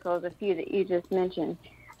obstacles, a few that you just mentioned.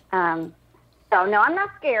 So no, I'm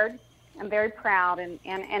not scared. I'm very proud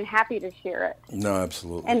and happy to share it. No,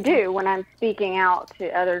 absolutely. And do when I'm speaking out to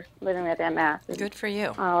others living with MS. Good for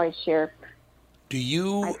you. I always share. Do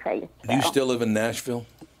you my faith. do you So. still live in Nashville?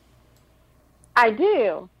 I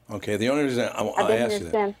do. Okay, the only reason I've I been asked here you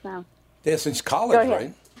that. since now. Yeah, since college, Go ahead.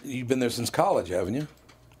 right? You've been there since college, haven't you?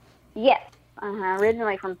 Yes.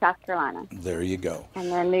 Originally from South Carolina. There you go.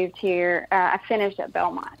 And then moved here. I finished at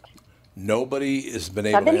Belmont. Nobody has been So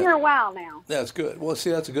able I've been to... here a while now. That's good. Well,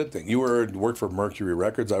 see, that's a good thing. You worked for Mercury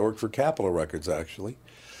Records. I worked for Capitol Records, actually,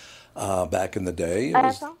 back in the day. It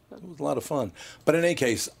was, That's awesome. it was a lot of fun. But in any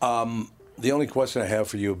case, the only question I have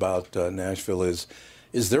for you about Nashville is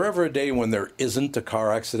there ever a day when there isn't a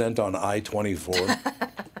car accident on I-24?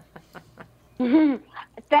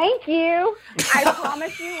 Thank you. I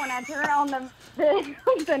promise you, when I turn on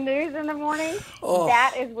the news in the morning,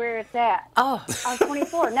 that is where it's at. Oh. On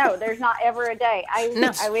 24. No, there's not ever a day.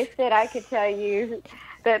 I wish that I could tell you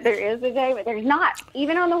that there is a day, but there's not,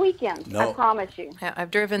 even on the weekends. No. I promise you. Yeah,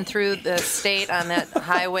 I've driven through the state on that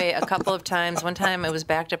highway a couple of times. One time it was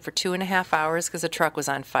backed up for 2.5 hours because a truck was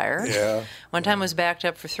on fire. Yeah. One time it was backed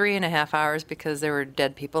up for 3.5 hours because there were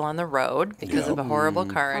dead people on the road because of a horrible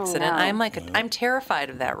car accident. no. I'm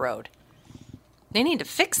terrified of that road. They need to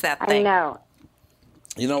fix that I thing. know.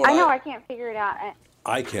 You know what? I know. I can't figure it out.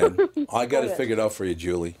 I can. I got it figured out for you,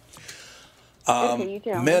 Julie. Okay, you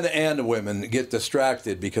tell me. Men and women get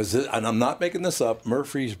distracted because, and I'm not making this up,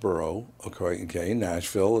 Murfreesboro, okay,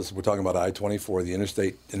 Nashville, we're talking about I-24, the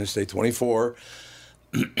Interstate 24.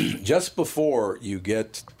 Just before you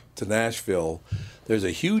get to Nashville, there's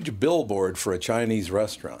a huge billboard for a Chinese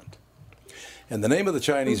restaurant. And the name of the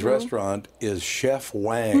Chinese restaurant is Chef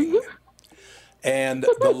Wang. And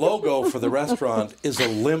the logo for the restaurant is a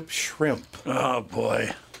limp shrimp. Oh,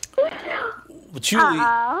 boy. Julie,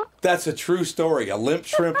 that's a true story. A limp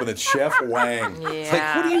shrimp, and it's Chef Wang. Yeah. It's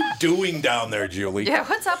like, what are you doing down there, Julie? Yeah,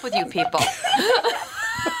 what's up with you people?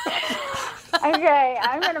 Okay,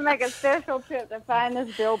 I'm going to make a special trip to find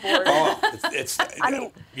this billboard.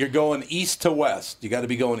 Oh, you're going east to west. You got to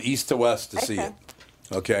be going east to west to see it.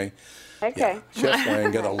 Okay? Okay. Yeah. Chef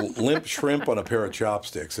Wang got a limp shrimp on a pair of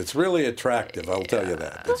chopsticks. It's really attractive, I'll tell you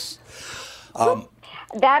that. It's,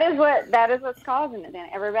 that is what's causing it. Then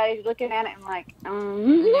everybody's looking at it and like,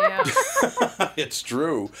 Yeah. It's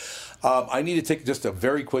true. I need to take just a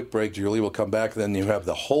very quick break. Julie will come back. Then you have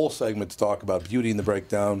the whole segment to talk about Beauty in the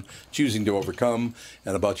Breakdown, choosing to overcome,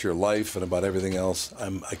 and about your life and about everything else.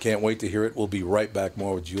 I can't wait to hear it. We'll be right back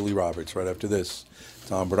more with Julie Roberts right after this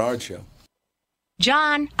Tom Bernard Show.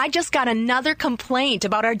 John, I just got another complaint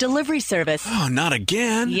about our delivery service. Oh, not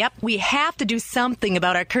again? Yep, we have to do something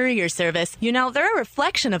about our courier service. You know, they're a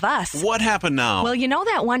reflection of us. What happened now? Well, you know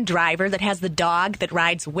that one driver that has the dog that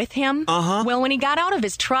rides with him? Uh-huh. Well, when he got out of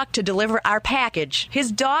his truck to deliver our package,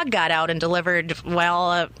 his dog got out and delivered,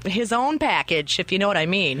 his own package, if you know what I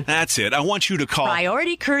mean. That's it. I want you to call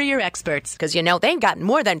Priority Courier Experts, because you know they've got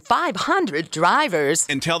more than 500 drivers.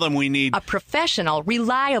 and tell them we need A professional,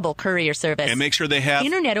 reliable courier service. and make sure they have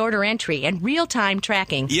Internet order entry and real-time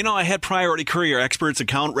tracking. You know, I had Priority Courier Experts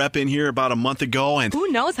account rep in here about a month ago, and Who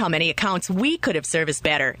knows how many accounts we could have serviced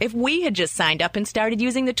better if we had just signed up and started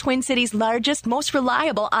using the Twin Cities' largest, most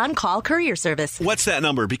reliable on-call courier service. what's that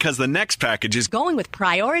number? Because the next package is Going with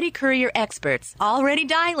Priority Courier Experts. Already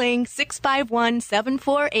dialing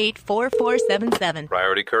 651-748-4477.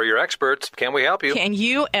 Priority Courier Experts. Can we help you? Can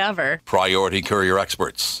you ever? Priority Courier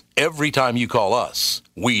Experts. Every time you call us,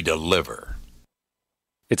 we deliver.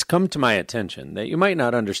 It's come to my attention that you might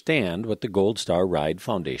not understand what the Gold Star Ride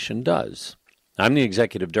Foundation does. I'm the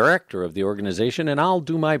executive director of the organization, and I'll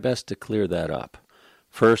do my best to clear that up.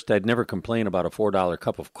 First, I'd never complain about a $4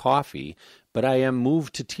 cup of coffee, but I am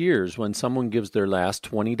moved to tears when someone gives their last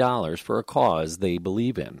 $20 for a cause they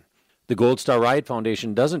believe in. The Gold Star Ride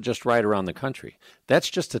Foundation doesn't just ride around the country. That's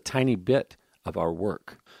just a tiny bit of our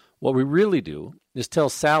work. What we really do is tell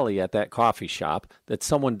Sally at that coffee shop that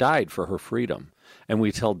someone died for her freedom. And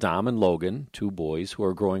we tell Dom and Logan, two boys who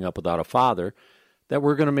are growing up without a father, that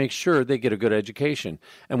we're going to make sure they get a good education.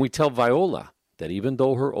 And we tell Viola that even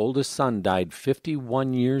though her oldest son died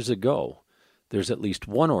 51 years ago, there's at least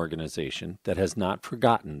one organization that has not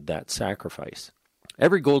forgotten that sacrifice.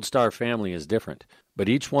 Every Gold Star family is different, but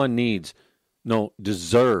each one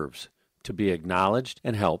deserves to be acknowledged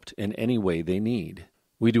and helped in any way they need.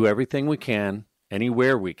 We do everything we can,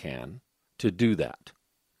 anywhere we can, to do that.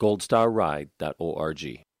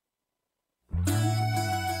 goldstarride.org.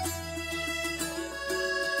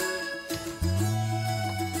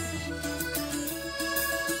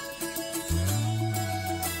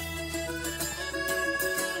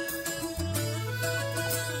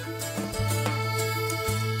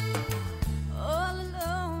 All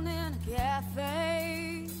alone in a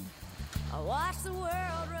cafe, I watch the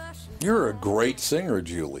world rush. You're a great singer,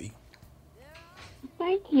 Julie.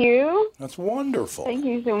 Thank you. That's wonderful. Thank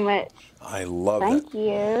you so much. I love Thank it.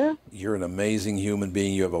 you. You're an amazing human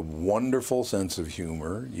being. You have a wonderful sense of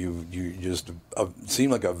humor. You just seem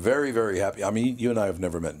like a very, very happy. I mean, you and I have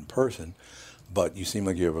never met in person, but you seem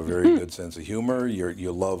like you have a very good sense of humor.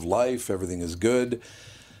 You love life. Everything is good.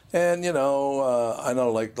 And, you know, I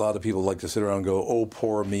know like a lot of people like to sit around and go, oh,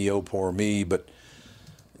 poor me, but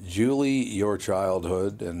Julie, your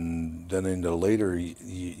childhood, and then into later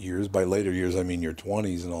years, by later years I mean your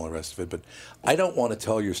 20s and all the rest of it, but I don't want to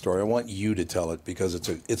tell your story. I want you to tell it because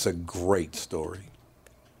it's a great story.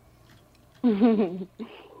 Okay,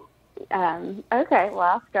 well,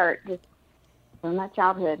 I'll start just from my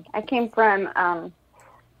childhood. I came from,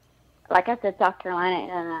 like I said, South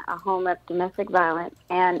Carolina, in a home of domestic violence,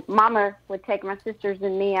 and Mama would take my sisters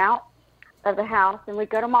and me out of the house, and we'd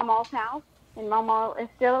go to Mama's house. And Mama is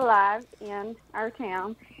still alive in our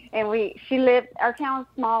town. And our town was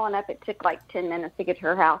small enough, it took like 10 minutes to get to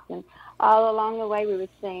her house. And all along the way, we would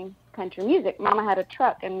sing country music. Mama had a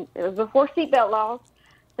truck, and it was before seatbelt laws.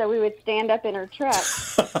 So we would stand up in her truck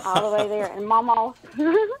all the way there. And Mama,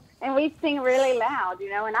 and we'd sing really loud, you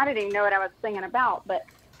know. And I didn't even know what I was singing about, but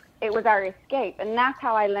it was our escape. And that's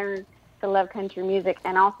how I learned to love country music.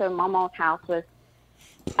 And also Mama's house was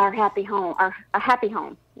our happy home, a happy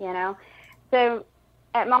home, you know. So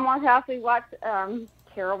at Mama's house, we watched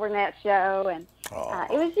Carol Burnett show, and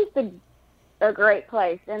it was just a great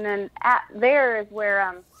place. And then there is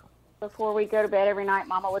where, before we go to bed every night,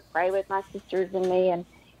 Mama would pray with my sisters and me, and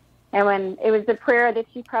And when it was the prayer that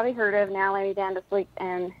you probably heard of, now lay me down to sleep.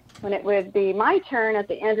 And when it would be my turn at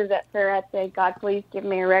the end of that prayer, I'd say, God, please give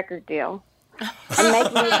me a record deal. And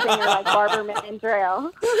make me a singer like Barbara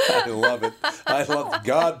Mandrell. I love it. I love it.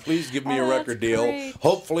 God, please give me a record deal,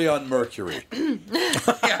 hopefully on Mercury. And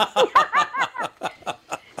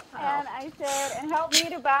I said, and help me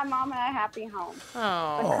to buy Mama a happy home.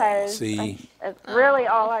 Because that's really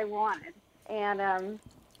all I wanted. And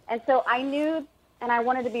so I knew, and I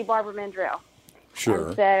wanted to be Barbara Mandrell. Sure.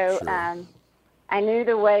 And so I knew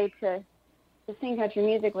the way to sing country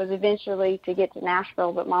music was eventually to get to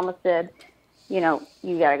Nashville, but Mama said, you know,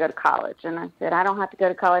 you got to go to college. And I said, I don't have to go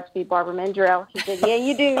to college to be Barbara Mandrell. She said, yeah,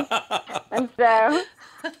 you do. And so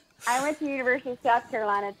I went to the University of South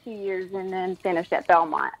Carolina 2 years and then finished at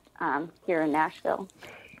Belmont here in Nashville.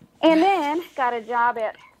 And then got a job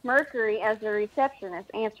at Mercury as a receptionist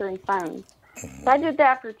answering phones. So I did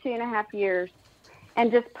that for 2.5 years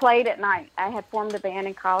and just played at night. I had formed a band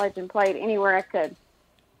in college and played anywhere I could.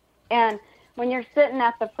 And when you're sitting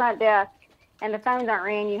at the front desk and the phones aren't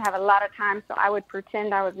ringing, you have a lot of time, so I would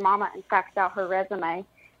pretend I was Mama and fax out her resume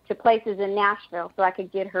to places in Nashville so I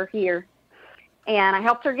could get her here. And I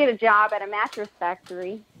helped her get a job at a mattress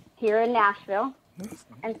factory here in Nashville.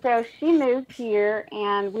 And so she moved here,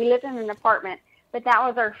 and we lived in an apartment, but that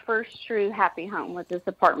was our first true happy home, was this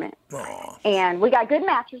apartment. Aww. And we got good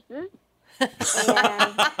mattresses. And,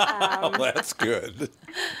 that's good.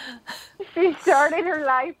 She started her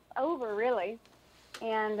life over, really.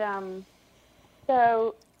 And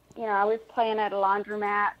so, you know, I was playing at a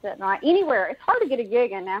laundromat at night, anywhere. It's hard to get a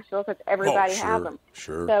gig in Nashville because everybody has them.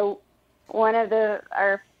 Sure. So one of the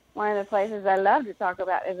places I love to talk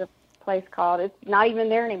about is a place called, it's not even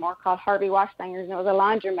there anymore, called Harvey Washbangers, and it was a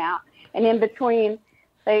laundromat. And in between,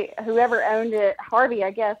 whoever owned it, Harvey, I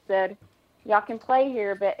guess, said, y'all can play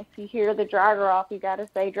here, but if you hear the dryer off, you got to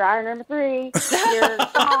say dryer number 3, your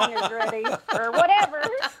song is ready, or whatever.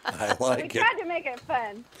 I like it. We tried to make it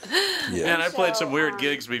fun. Yeah. Man, I played some weird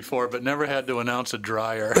gigs before, but never had to announce a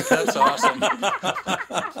dryer. That's awesome.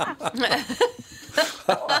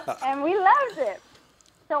 And we loved it.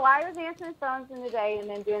 So I was answering phones in the day and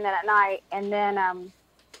then doing that at night. And then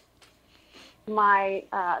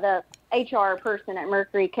the HR person at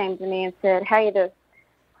Mercury came to me and said, hey, the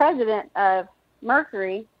president of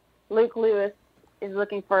Mercury, Luke Lewis, is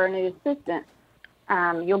looking for a new assistant.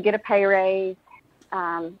 You'll get a pay raise.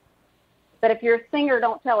 But if you're a singer,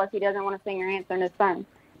 don't tell us. He doesn't want to sing or answer his phone.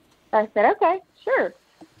 So I said, okay, sure.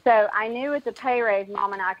 So I knew with the pay raise,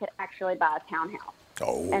 Mom and I could actually buy a townhouse.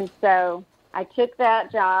 Oh. And so I took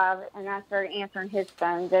that job, and I started answering his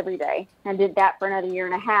phones every day. I did that for another 1.5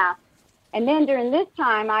 years. And then during this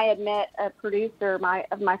time, I had met a producer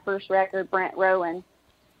of my first record, Brent Rowan.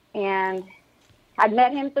 And I'd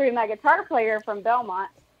met him through my guitar player from Belmont.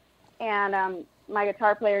 And my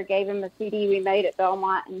guitar player gave him a CD we made at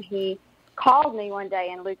Belmont, and he called me one day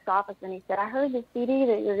in Luke's office, and he said, I heard the CD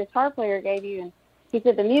that your guitar player gave you, and he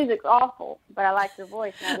said, the music's awful, but I like your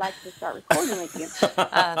voice, and I'd like to start recording with you.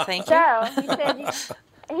 Thank you. So he said,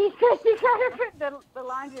 you got to put the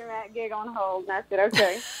laundromat gig on hold. And I said,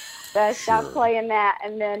 okay. So I stopped playing that.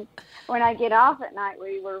 And then when I get off at night,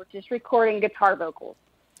 we were just recording guitar vocals.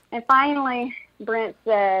 And finally, Brent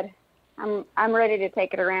said, I'm ready to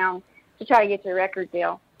take it around to try to get you a record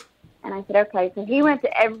deal. And I said, okay. So he went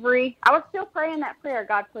to I was still praying that prayer,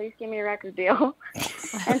 God, please give me a record deal.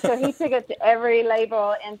 And so he took it to every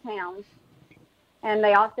label in town. And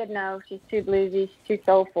they all said, no, she's too bluesy, she's too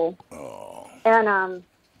soulful. Oh. And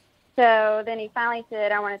so then he finally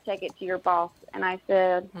said, I want to take it to your boss. And I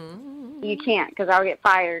said, you can't, because I'll get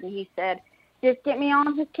fired. And he said, just get me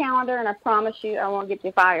on his calendar, and I promise you I won't get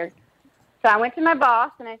you fired. So I went to my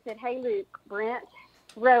boss, and I said, hey, Luke, Brent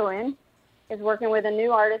Rowan is working with a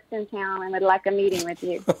new artist in town and would like a meeting with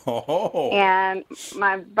you. Oh. And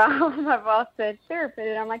my boss said, sure, put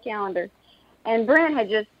it on my calendar. And Brent had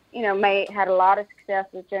just, had a lot of success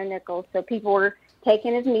with Joe Nichols, so people were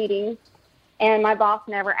taking his meetings. And my boss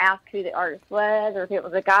never asked who the artist was or if it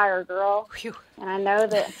was a guy or a girl. Whew. And I know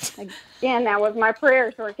that, again, that was my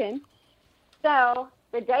prayers working. So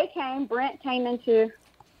the day came, Brent came into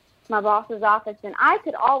my boss's office, and I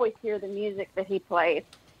could always hear the music that he played.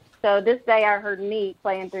 So this day I heard me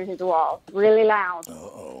playing through his walls really loud.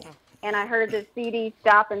 Uh-oh. And I heard the CD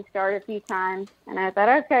stop and start a few times. And I thought,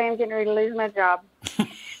 okay, I'm getting ready to lose my job.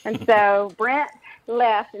 And so Brent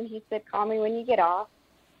left, and he said, call me when you get off.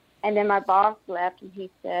 And then my boss left, and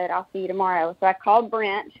he said, I'll see you tomorrow. So I called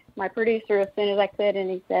Brent, my producer, as soon as I could,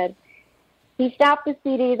 and he said, he stopped the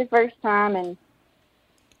CD the first time, and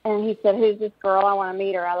he said, who's this girl? I want to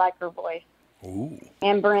meet her. I like her voice. Ooh.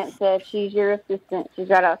 And Brent said, she's your assistant. She's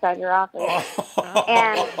right outside your office.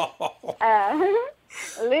 And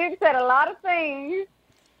Luke said a lot of things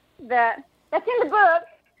that's in the book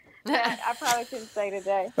that I probably shouldn't say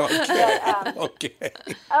today. Okay. But, Okay.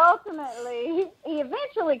 ultimately, he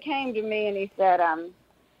eventually came to me and he said,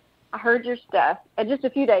 I heard your stuff. Just a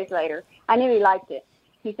few days later, I knew he liked it.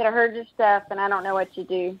 He said, I heard your stuff and I don't know what you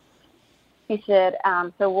do. He said,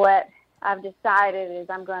 so what I've decided is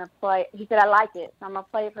I'm going to play. He said, I like it, so I'm going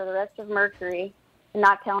to play it for the rest of Mercury and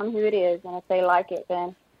not tell them who it is. And if they like it,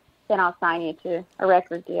 then I'll sign you to a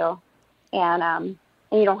record deal. And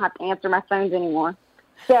you don't have to answer my phones anymore.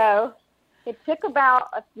 So it took about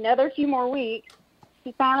another few more weeks.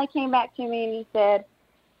 He finally came back to me and he said,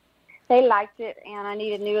 they liked it, and I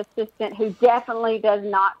need a new assistant who definitely does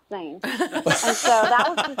not sing. And so that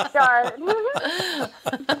was the start.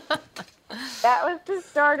 That was the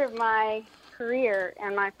start of my career,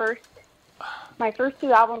 and my first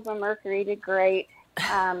 2 albums on Mercury did great.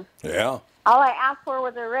 Yeah. All I asked for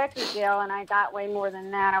was a record deal, and I got way more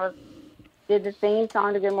than that. Did the theme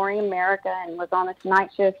song to Good Morning America and was on the Tonight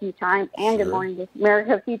Show a few times, and Good Morning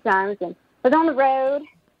America a few times, and was on the road.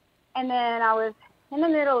 And then I was in the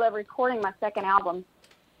middle of recording my second album,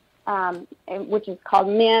 which is called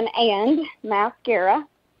Men and Mascara.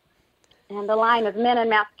 And the line is, men and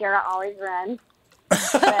mascara always run.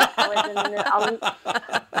 But I was in the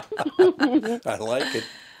middle. I like it.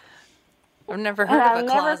 I've never heard of a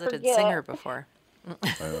closeted singer before.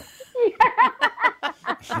 So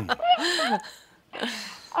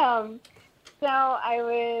I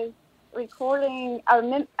was recording. I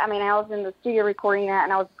was in the studio recording that,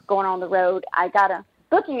 and I was going on the road. I got a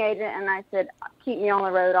booking agent, and I said, keep me on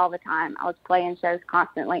the road all the time. I was playing shows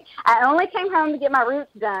constantly. I only came home to get my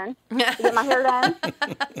roots done, to get my hair done,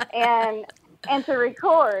 and to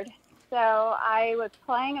record. So I was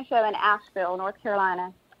playing a show in Asheville, North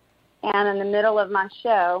Carolina, and in the middle of my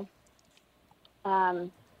show,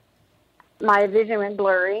 my vision went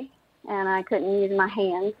blurry, and I couldn't use my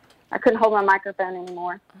hands. I couldn't hold my microphone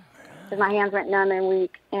anymore because my hands went numb and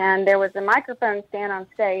weak. And there was a microphone stand on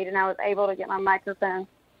stage, and I was able to get my microphone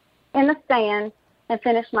in the stand and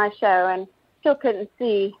finish my show, and still couldn't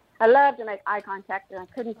see. I love to make eye contact, and I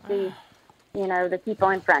couldn't see, the people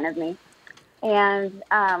in front of me. And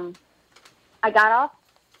I got off,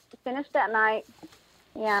 finished that night,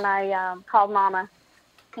 and I called Mama,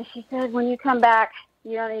 and she said, when you come back,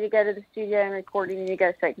 you don't need to go to the studio and record. You need to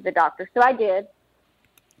go straight to the doctor. So I did.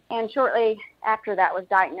 And shortly after that was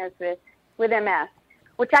diagnosed with MS,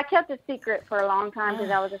 which I kept a secret for a long time because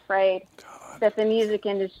I was afraid that the music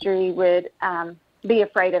industry would be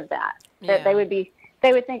afraid of that. That they would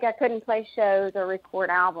think I couldn't play shows or record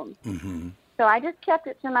albums. Mm-hmm. So I just kept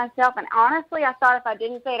it to myself. And honestly, I thought if I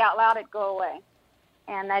didn't say it out loud, it'd go away.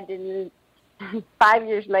 And that didn't. 5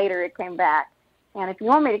 years later, it came back. And if you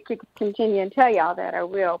want me to continue and tell you all that, I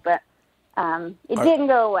will. But it didn't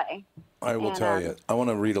go away. I will tell you. I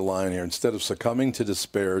want to read a line here. Instead of succumbing to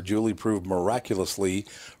despair, Julie proved miraculously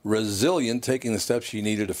resilient, taking the steps she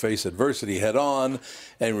needed to face adversity head on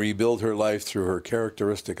and rebuild her life through her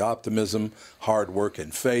characteristic optimism, hard work,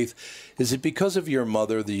 and faith. Is it because of your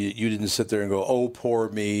mother that you didn't sit there and go, oh, poor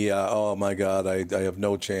me, oh, my God, I have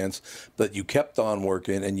no chance, but you kept on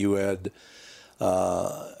working and you had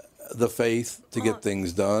the faith to get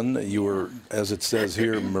things done? You were, as it says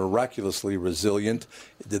here, miraculously resilient.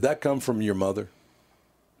 Did that come from your mother?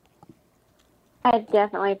 I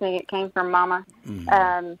definitely think it came from Mama.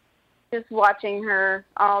 Mm-hmm. Just watching her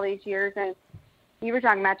all these years, and you were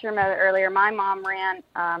talking about your mother earlier. My mom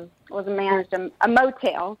managed a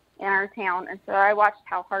motel in our town, and so I watched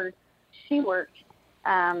how hard she worked,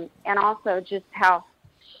 and also just how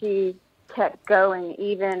she kept going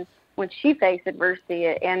even when she faced adversity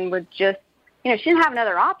and would just, she didn't have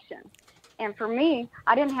another option. And for me,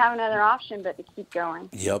 I didn't have another option but to keep going.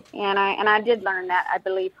 Yep. And I did learn that, I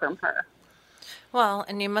believe, from her. Well,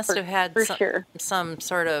 and you must have had some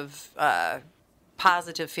sort of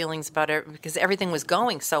positive feelings about it because everything was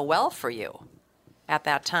going so well for you at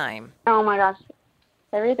that time. Oh, my gosh.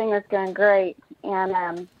 Everything was going great.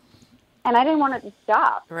 And I didn't want it to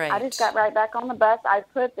stop. Right. I just got right back on the bus. I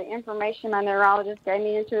put the information my neurologist gave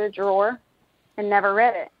me into a drawer and never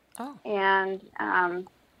read it. Oh. And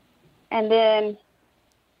then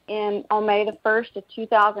on May the 1st of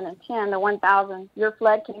 2010, the 1,000-year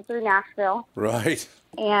flood came through Nashville. Right.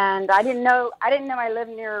 And I didn't know I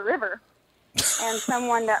lived near a river. And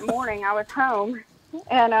someone that morning, I was home,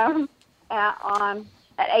 and at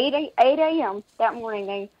 8 a.m. that morning,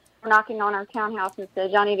 they were knocking on our townhouse and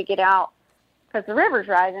said, y'all need to get out because the river's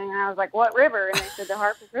rising. And I was like, what river? And they said, the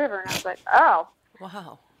Harpers River. And I was like, oh.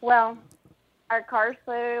 Wow. Well, our cars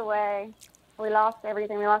floated away. We lost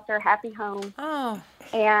everything. We lost our happy home. Oh.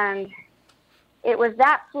 And it was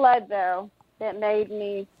that flood, though, that made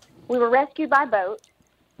me, we were rescued by boat.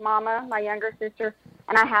 Mama, my younger sister,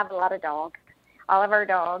 and I have a lot of dogs. All of our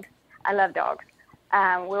dogs. I love dogs.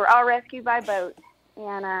 We were all rescued by boat.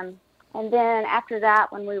 And then after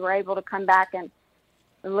that, when we were able to come back and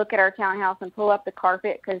look at our townhouse and pull up the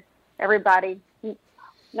carpet, because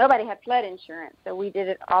nobody had flood insurance, so we did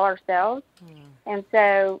it all ourselves. And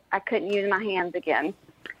so I couldn't use my hands again.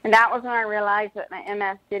 And that was when I realized that my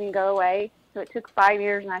MS didn't go away. So it took 5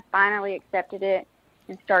 years, and I finally accepted it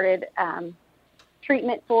and started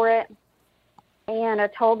treatment for it. And I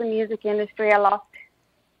told the music industry I lost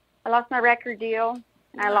my record deal,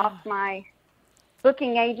 and I lost my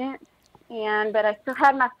booking agent, but I still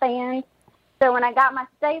had my fans. So when I got my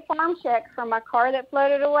State Farm check from my car that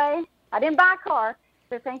floated away, I didn't buy a car,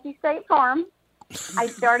 so thank you, State Farm. I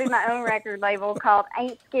started my own record label called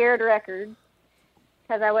Ain't Scared Records,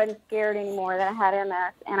 because I wasn't scared anymore that I had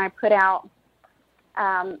MS, and I put out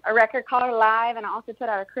a record called Alive, and I also put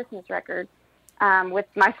out a Christmas record with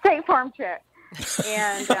my State Farm check.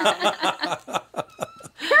 And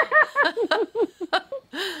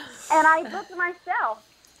and I booked myself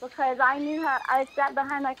because I knew how. I sat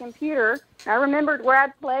behind my computer, and I remembered where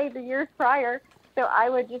I'd played the years prior, so I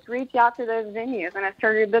would just reach out to those venues, and I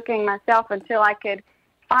started booking myself until I could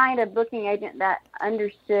find a booking agent that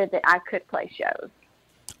understood that I could play shows.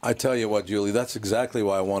 I tell you what, Julie, that's exactly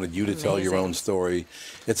why I wanted you to tell your own story.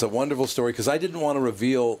 It's a wonderful story because I didn't want to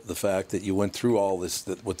reveal the fact that you went through all this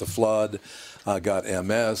with the flood, got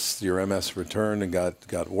MS, your MS returned and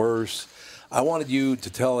got worse. I wanted you to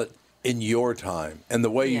tell it in your time, and the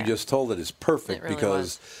way you just told it is perfect. It really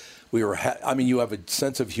because we were. You have a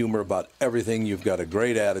sense of humor about everything. You've got a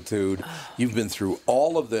great attitude. You've been through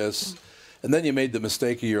all of this, and then you made the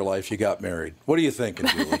mistake of your life. You got married. What are you thinking,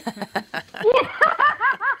 Julie?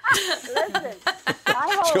 Listen, my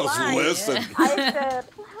whole life,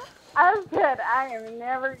 I said, I am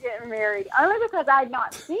never getting married, only because I'd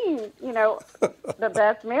not seen, the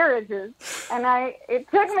best marriages, and it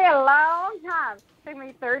took me a long time. It took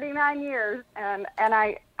me 39 years, and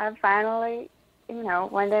I finally,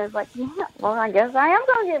 one day I was like, well, I guess I am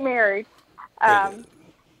going to get married. So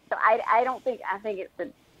I think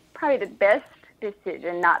it's probably the best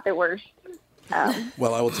decision, not the worst.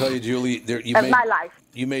 Well, I will tell you, Julie, my life.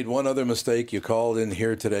 You made one other mistake. You called in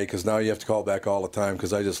here today because now you have to call back all the time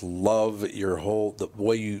because I just love the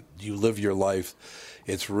way you live your life.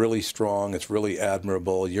 It's really strong. It's really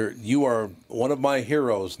admirable. You are one of my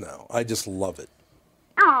heroes now. I just love it.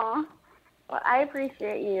 Oh, well, I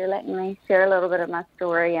appreciate you letting me share a little bit of my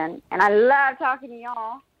story, and I love talking to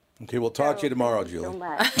y'all. Okay, we'll talk to you tomorrow, Julie. So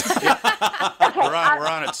much. We're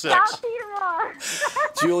on at 6. Talk to you tomorrow.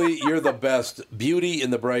 Julie, you're the best. Beauty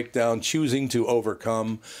in the breakdown, choosing to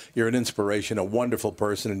overcome. You're an inspiration, a wonderful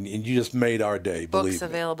person, and you just made our day, believe me. Books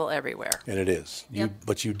available everywhere. And it is.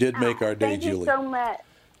 But you did make our day, Julie. Thank you so much.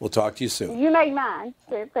 We'll talk to you soon. You made mine.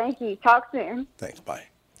 So thank you. Talk soon. Thanks. Bye.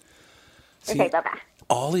 Okay, bye-bye.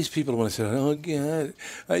 All these people want to say, oh, God,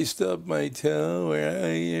 I stubbed my toe, or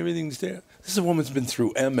everything's there. This is a woman's been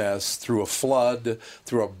through MS, through a flood,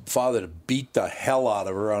 through a father that beat the hell out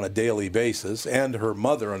of her on a daily basis, and her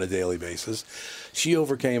mother on a daily basis. She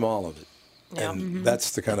overcame all of it. Yeah. And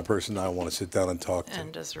that's the kind of person I want to sit down and talk to.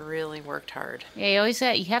 And just really worked hard. Yeah,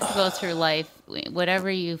 you have to go through life.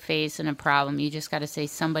 Whatever you face in a problem, you just got to say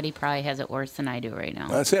somebody probably has it worse than I do right now.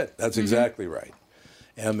 That's it. That's exactly right.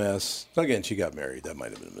 MS. Again, she got married. That might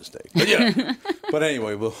have been a mistake. But yeah. But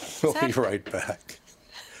anyway, we'll be right back.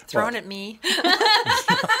 Thrown at me.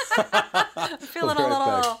 Feeling we'll be a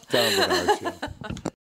little. Back. Tom Bernard Show.